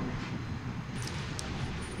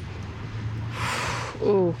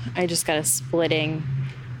 Ooh, I just got a splitting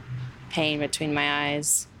pain between my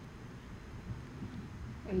eyes.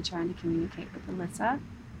 Are you trying to communicate with Alyssa?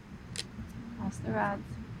 Cross the rods.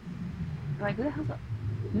 You're like, who the hell's up?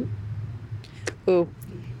 Ooh.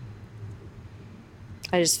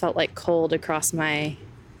 I just felt like cold across my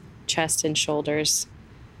chest and shoulders.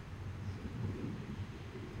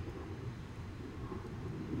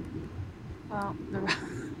 Well, the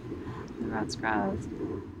rod's crossed.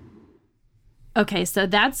 Okay, so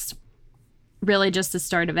that's really just the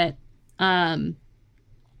start of it. I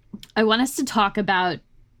want us to talk about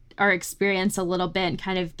our experience a little bit and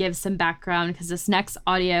kind of give some background, because this next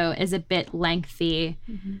audio is a bit lengthy,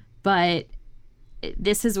 but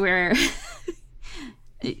this is where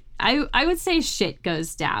I would say shit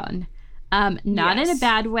goes down. Not in a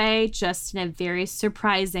bad way, just in a very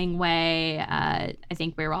surprising way. I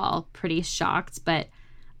think we were all pretty shocked, but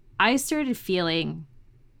I started feeling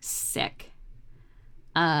sick.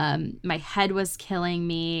 My head was killing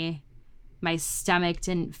me. My stomach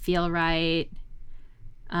didn't feel right.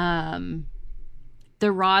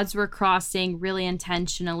 The rods were crossing really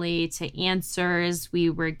intentionally to answers. We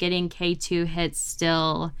were getting K2 hits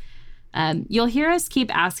still. You'll hear us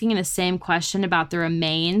keep asking the same question about the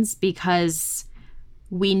remains because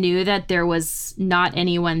we knew that there was not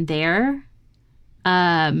anyone there.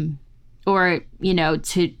 Or,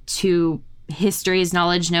 to history's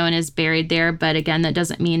knowledge, no one is buried there. But again, that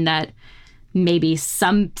doesn't mean that maybe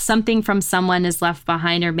something from someone is left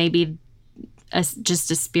behind, or maybe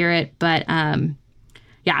just a spirit. But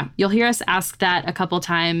yeah, you'll hear us ask that a couple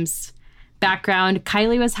times. Background,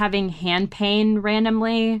 Kylie was having hand pain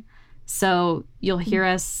randomly. So you'll hear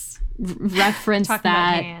us reference talking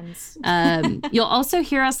that. about hands. You'll also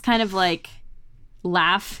hear us kind of like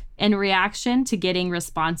laugh in reaction to getting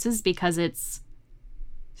responses because it's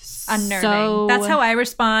Unnerving. so... That's how I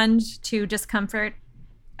respond to discomfort.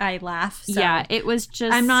 I laugh. So yeah, it was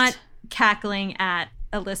just... I'm not cackling at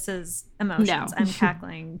Alyssa's emotions. No. I'm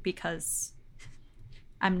cackling because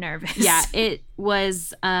I'm nervous. Yeah, it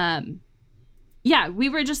was... yeah, we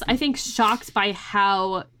were just, I think, shocked by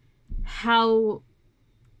how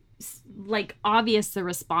like obvious the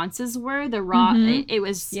responses were. The raw, it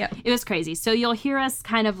was crazy. So you'll hear us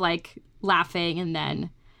kind of like laughing, and then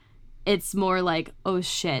it's more like, oh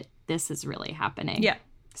shit, this is really happening. Yeah.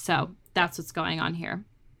 So that's what's going on here.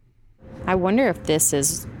 I wonder if this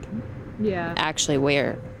is Yeah. actually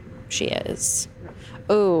where she is.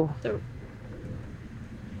 Oh,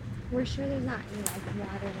 We're sure there's not any like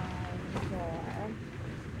water lines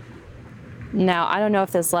or. now I don't know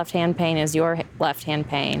if this left-hand pain is your left-hand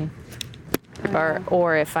pain,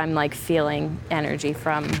 or if I'm like feeling energy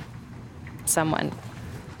from someone.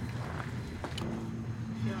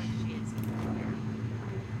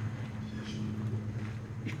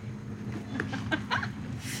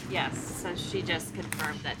 Yes, so she just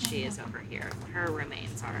confirmed that she is over here. Her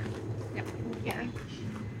remains are. Yep. Here.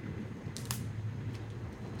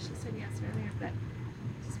 She said yes earlier, but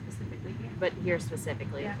specifically here. But here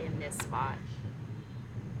specifically, Yeah. in this spot.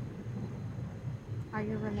 Are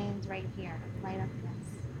your remains right here? Light up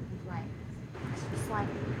this light. Slide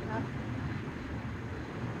it up.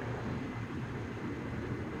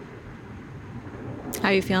 How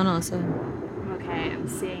are you feeling, Alyssa? Okay, I'm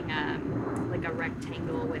seeing like a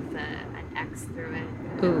rectangle with an X through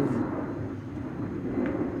it. Ooh.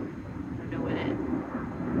 I don't know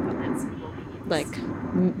what that symbol means. Like,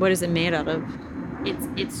 what is it made out of?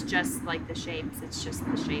 It's just like the shapes. It's just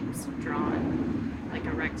the shapes drawn like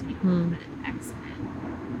a rectangle with an X in it.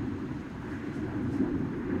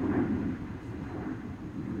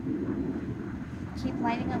 Keep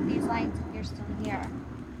lighting up these lights if you're still here.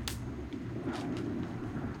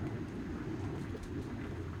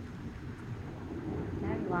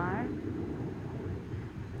 There you are.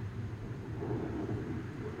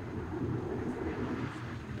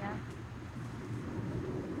 Yeah.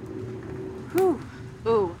 Whew.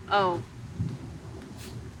 Ooh. Oh.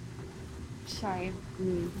 Sorry.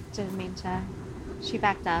 Didn't mean to. She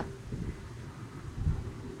backed up.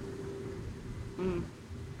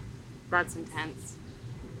 That's intense.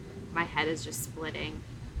 My head is just splitting.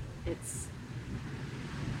 It's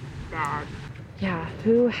bad. Yeah.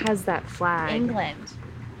 Who has that flag? England.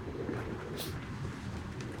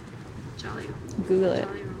 Jolly. Google it.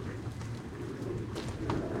 Jolly Roger.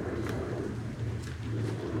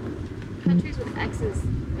 Countries with X's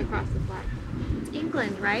across the flag. It's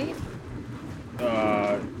England, right?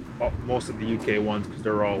 Most of the UK ones, because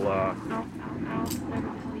they're all Whatever the hell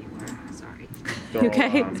you were. Sorry. they're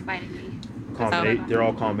Okay. all, It's biting me. they're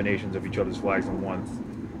all combinations of each other's flags in one.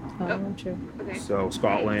 Oh, true. Okay. So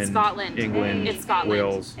Scotland, Scotland. England, It's Scotland.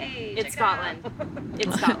 Wales. Hey, It's check it out. Scotland.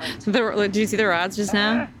 It's Scotland. Did you see the rods just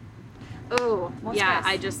now? Oh, What's yeah. this?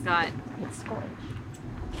 I just got. It's Scottish.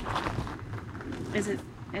 Is it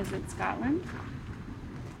Scotland?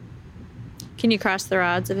 Can you cross the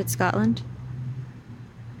rods if it's Scotland?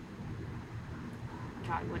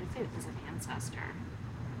 God, what if it was an ancestor?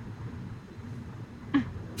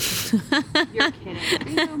 You're kidding. There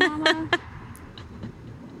you go, Mama.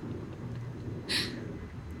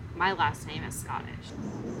 My last name is Scottish.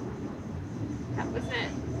 That was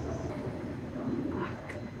it.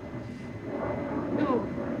 Fuck. Ooh,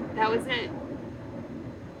 that was it.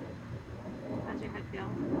 How's your head feel?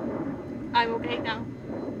 I'm okay now.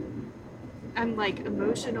 I'm like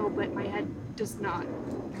emotional, but my head does not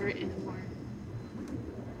hurt anymore.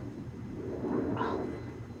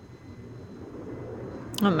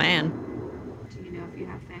 Oh man. Do you know if you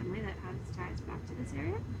have family that has ties back to this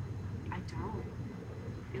area? I don't.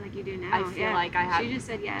 I feel like you do now. I feel like I have. She just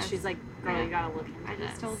said yes. She's like, girl, Yeah. you gotta look into I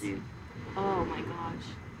just this. told you. Oh my gosh,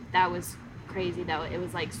 that was crazy though. It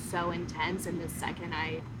was like so intense, and the second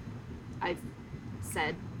I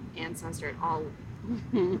said ancestor, it all.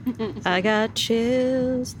 I got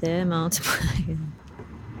chills. They're multiplying.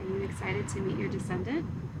 Are you excited to meet your descendant?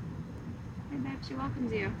 Hey, babe, she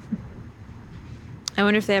welcomes you. I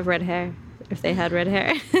wonder if they have red hair. If they had red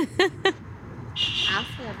hair. Ask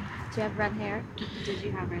him. Do you have red hair? Did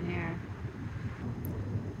you have red hair?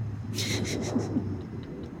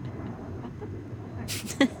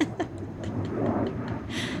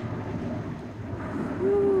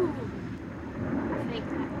 Woo. I think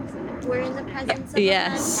that was it. We're in the presence of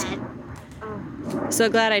Yes. a redhead. So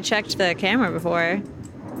glad I checked the camera before.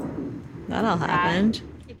 That all happened.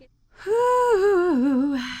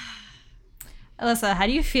 Whew. Alyssa, how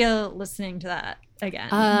do you feel listening to that again?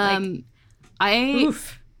 I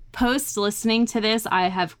post listening to this, I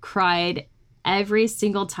have cried every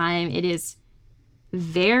single time. It is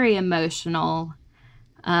very emotional.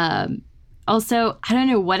 Also, I don't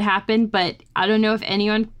know what happened, but I don't know if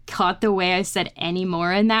anyone caught the way I said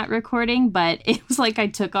anymore in that recording, but it was like I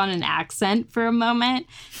took on an accent for a moment,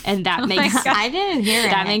 and that makes I didn't hear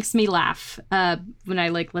that it. makes me laugh when I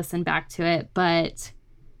like listen back to it. But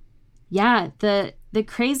yeah, the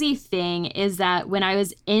crazy thing is that when I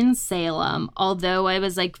was in Salem, although I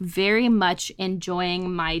was like very much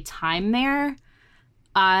enjoying my time there,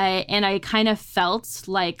 I kind of felt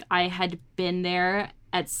like I had been there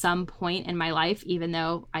at some point in my life, even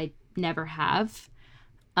though I never have.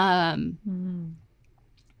 I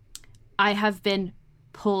have been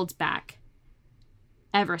pulled back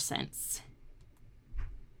ever since.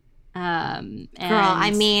 Girl,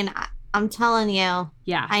 I mean, I'm telling you.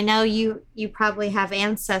 Yeah. I know you probably have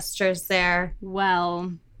ancestors there.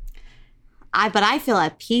 Well, but I feel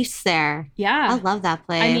at peace there. yeah. I love that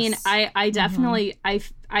place. I mean, I definitely,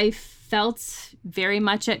 I felt very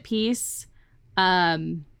much at peace.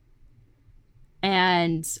 And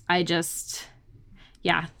I just,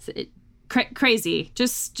 yeah, crazy,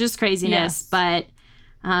 just craziness. Yes. But,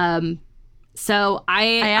 so I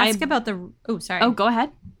asked about the, oh, sorry. Oh, go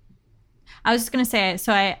ahead. I was just going to say,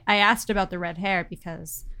 so I asked about the red hair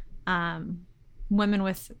because women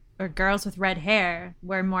with, or girls with red hair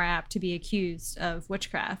were more apt to be accused of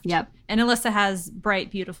witchcraft. Yep. And Alyssa has bright,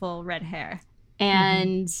 beautiful red hair.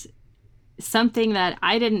 And something that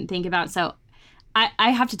I didn't think about. So I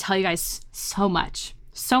have to tell you guys so much.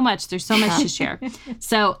 There's so much to share.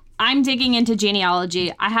 So I'm digging into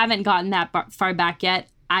genealogy. I haven't gotten that far back yet.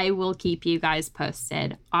 I will keep you guys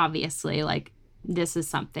posted. Obviously, like, this is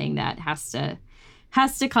something that has to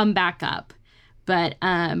come back up. But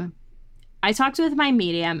I talked with my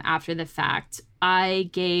medium after the fact. I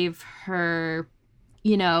gave her,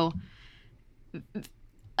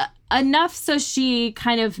 enough so she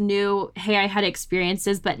kind of knew, hey, I had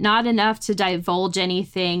experiences, but not enough to divulge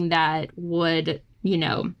anything that would,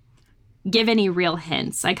 give any real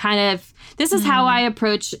hints. This is how I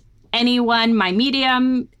approach anyone, my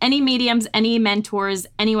medium, any mediums, any mentors,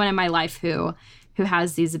 anyone in my life who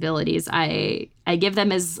has these abilities. I give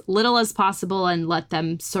them as little as possible and let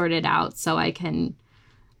them sort it out so I can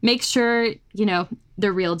make sure,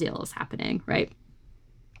 the real deal is happening, right?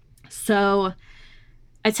 So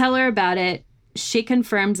I tell her about it. She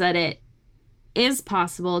confirms that it is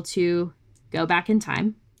possible to go back in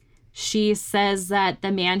time. She says that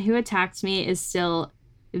the man who attacked me is still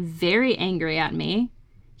very angry at me.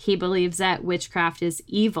 He believes that witchcraft is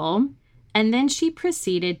evil. And then she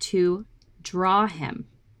proceeded to draw him,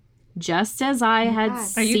 just as I had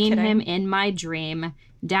seen him in my dream,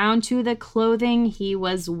 down to the clothing he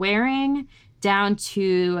was wearing, down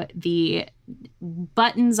to the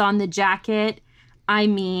buttons on the jacket. I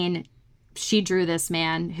mean, she drew this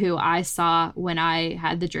man who I saw when I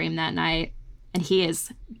had the dream that night, and he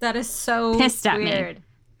is that is so pissed at weird. me.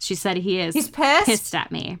 She said he's pissed at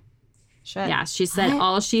me. Shit. Yeah, she said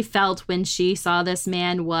all she felt when she saw this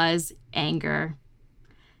man was anger.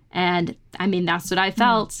 And I mean, that's what I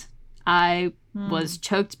felt. I was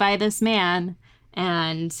choked by this man,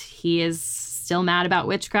 and he is still mad about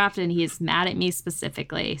witchcraft, and he is mad at me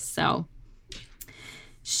specifically. So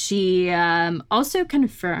she also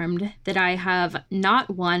confirmed that I have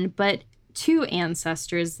not one, but 2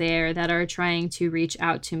 ancestors there that are trying to reach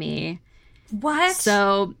out to me. What?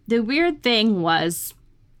 So the weird thing was,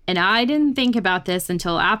 and I didn't think about this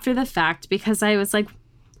until after the fact, because I was like,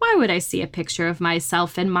 why would I see a picture of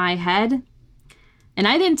myself in my head? And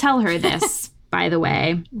I didn't tell her this, by the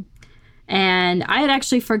way. And I had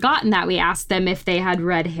actually forgotten that we asked them if they had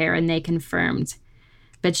red hair, and they confirmed.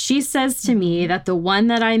 But she says to me that the one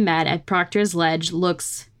that I met at Proctor's Ledge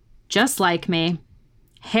looks just like me,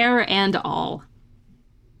 hair and all.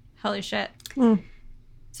 Holy shit.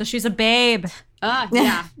 So she's a babe.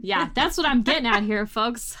 Yeah. That's what I'm getting at here,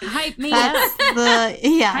 folks. Hype me up.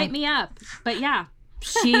 Hype me up. But yeah,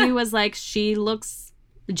 she was like, she looks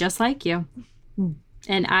just like you.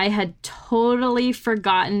 And I had totally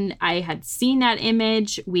forgotten. I had seen that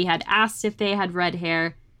image. We had asked if they had red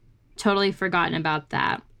hair. Totally forgotten about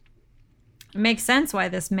that. It makes sense why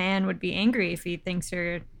this man would be angry if he thinks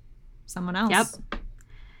you're someone else. Yep.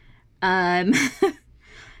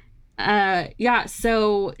 Yeah,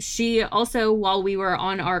 so she also, while we were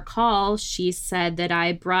on our call, she said that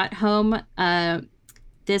I brought home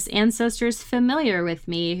this ancestor's familiar with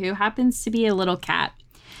me, who happens to be a little cat.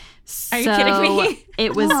 Are you kidding me?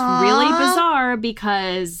 It was really bizarre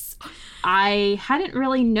because I hadn't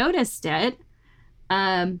really noticed it.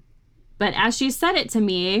 But as she said it to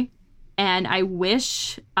me, and I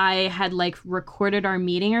wish I had recorded our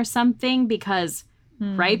meeting or something, because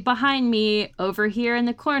right behind me over here in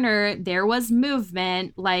the corner, there was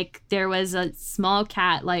movement. There was a small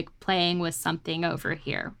cat playing with something over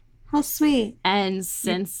here. How sweet. And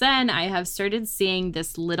since then, I have started seeing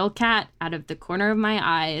this little cat out of the corner of my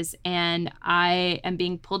eyes, and I am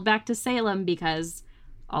being pulled back to Salem because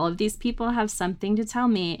all of these people have something to tell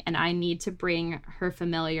me, and I need to bring her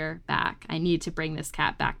familiar back. I need to bring this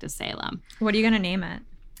cat back to Salem. What are you going to name it?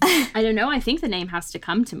 I don't know. I think the name has to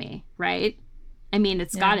come to me, right? I mean,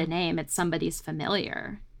 it's got a name. It's somebody's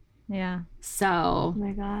familiar. Yeah. So Oh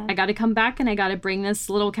my God. I got to come back and I got to bring this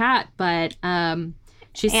little cat. But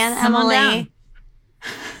she's And Come on Emily.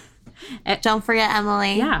 Don't forget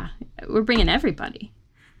Emily. yeah, we're bringing everybody.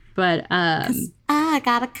 But I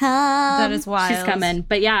gotta come. That is wild. she's coming.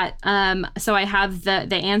 But yeah, so I have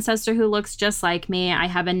the ancestor who looks just like me. I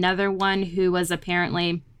have another one who was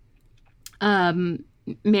apparently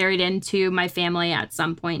married into my family at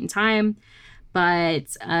some point in time.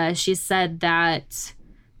 But she said that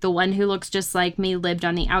the one who looks just like me lived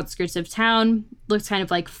on the outskirts of town, looks kind of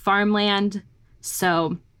like farmland.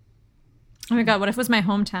 So, Oh my God, what if it was my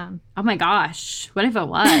hometown? oh my gosh, what if it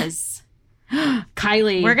was?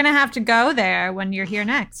 Kylie. We're going to have to go there when you're here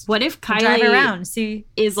next. What if We'll drive Kylie around, see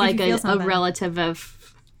is if like you feel a something. relative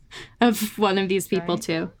of one of these people Right.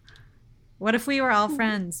 too? What if we were all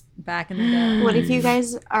friends back in the day? What if you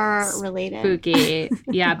guys are related? Spooky.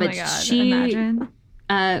 Yeah, Oh but my God, she imagine.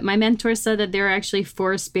 my mentor said that there are actually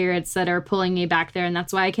 4 spirits that are pulling me back there, and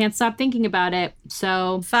that's why I can't stop thinking about it.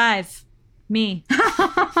 So 5. Me.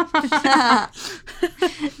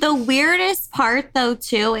 The weirdest part, though,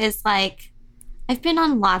 too, is like I've been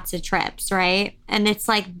on lots of trips, right? And it's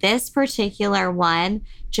like this particular one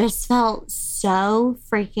just felt so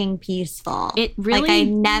freaking peaceful. It really like I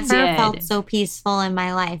never did. felt so peaceful in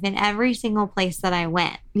my life in every single place that I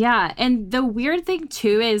went. Yeah, and the weird thing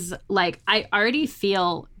too is like I already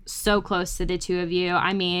feel so close to the two of you.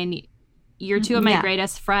 I mean, you're 2 of my Yeah.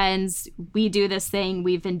 greatest friends. We do this thing.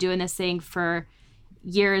 We've been doing this thing for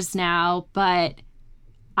years now, but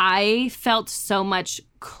I felt so much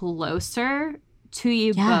closer to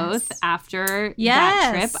you Yes. both after that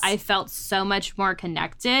Yes. trip. I felt so much more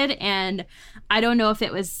connected, and I don't know if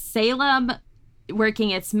it was Salem working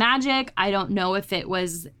its magic. I don't know if it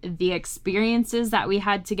was the experiences that we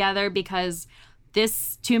had together, because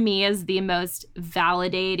this to me is the most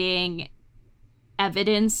validating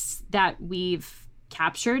evidence that we've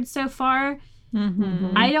captured so far.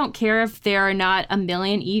 Mm-hmm. I don't care if there are not a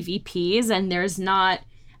million EVPs and there's not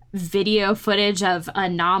video footage of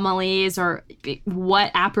anomalies or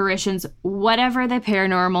what apparitions, whatever the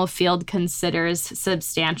paranormal field considers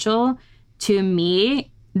substantial. To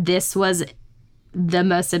me, this was the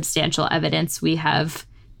most substantial evidence we have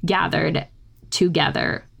gathered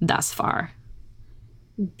together thus far.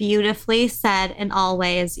 Beautifully said, and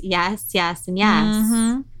always yes, yes, and yes.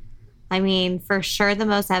 Mm-hmm. I mean, for sure, the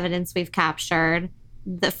most evidence we've captured.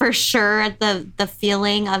 For sure, the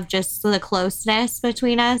feeling of just the closeness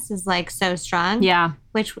between us is like so strong. Yeah.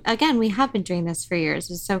 Which again, we have been doing this for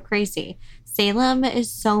years. It's so crazy. Salem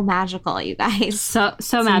is so magical, you guys. So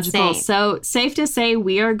It's magical. insane. So safe to say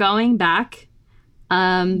we are going back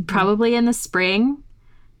probably in the spring.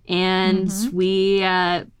 And we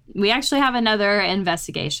actually have another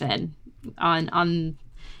investigation on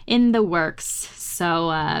in the works.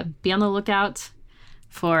 So be on the lookout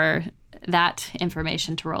for that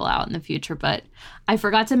information to roll out in the future. But I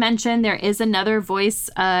forgot to mention there is another voice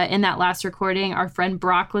in that last recording. Our friend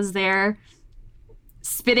Brock was there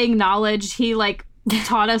spitting knowledge. He like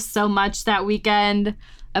taught us so much that weekend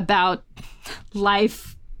about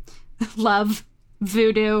life, love,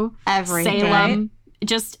 voodoo, Everything. Salem.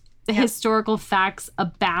 Just the historical facts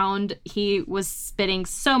abound. He was spitting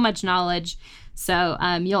so much knowledge. So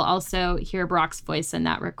you'll also hear Brock's voice in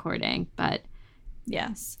that recording. But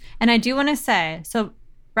Yes. And I do want to say, so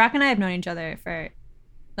Brock and I have known each other for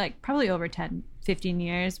like probably over 10, 15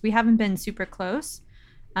 years. We haven't been super close,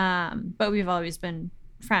 but we've always been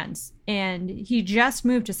friends. And he just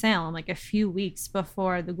moved to Salem like a few weeks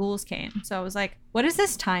before the ghouls came. So I was like, what is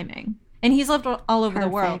this timing? And he's lived all over the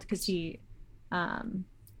world Perfect. because he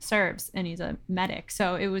serves and he's a medic.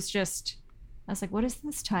 So it was just, I was like, what is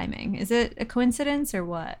this timing? Is it a coincidence or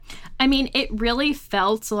what? I mean, it really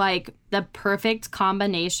felt like the perfect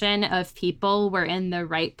combination of people were in the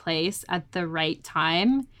right place at the right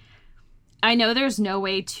time. I know there's no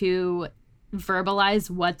way to verbalize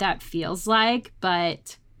what that feels like,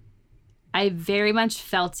 but I very much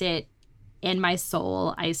felt it in my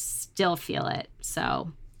soul. I still feel it.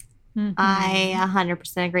 So, I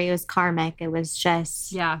 100% agree. It was karmic. It was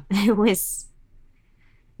just, yeah. it was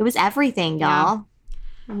everything, y'all.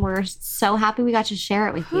 And we're so happy we got to share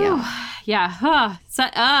it with you. Yeah.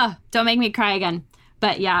 Don't make me cry again.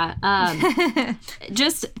 But yeah,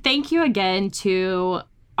 just thank you again to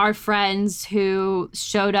our friends who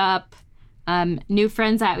showed up, new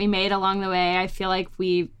friends that we made along the way. I feel like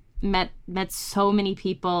we met so many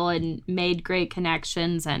people and made great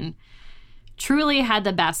connections and truly had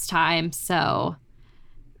the best time. So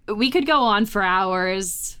we could go on for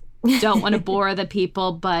hours. Don't want to bore the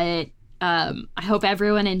people, but I hope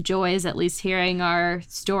everyone enjoys at least hearing our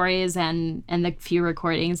stories and the few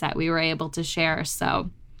recordings that we were able to share.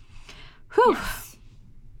 So, whew.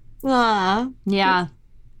 Aw. Yeah.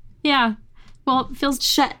 Yeah. Well, it feels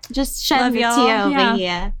Just shedding Love a y'all. tear over Yeah.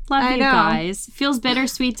 here. love I you know. guys. Feels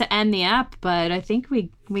bittersweet to end the app, but I think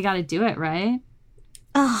we got to do it, right?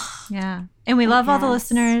 Oh, Yeah. And we love all the Yes.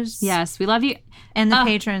 listeners. Yes, we love you. And the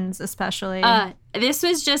patrons, especially. This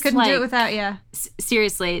was just Couldn't like do it without you.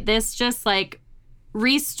 seriously, this just like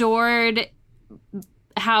restored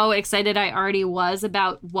how excited I already was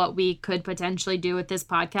about what we could potentially do with this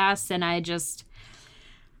podcast. And I just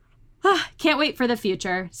can't wait for the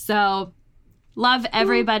future. So love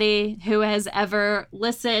everybody who has ever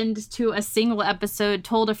listened to a single episode,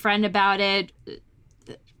 told a friend about it,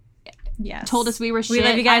 Yes. told us we were shit. We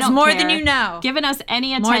love you I guys don't more care. than you know. Giving us any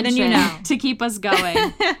More attention than you know. to keep us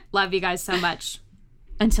going. Love you guys so much.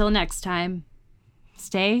 Until next time,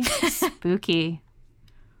 stay spooky.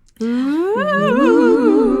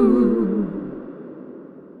 Ooh.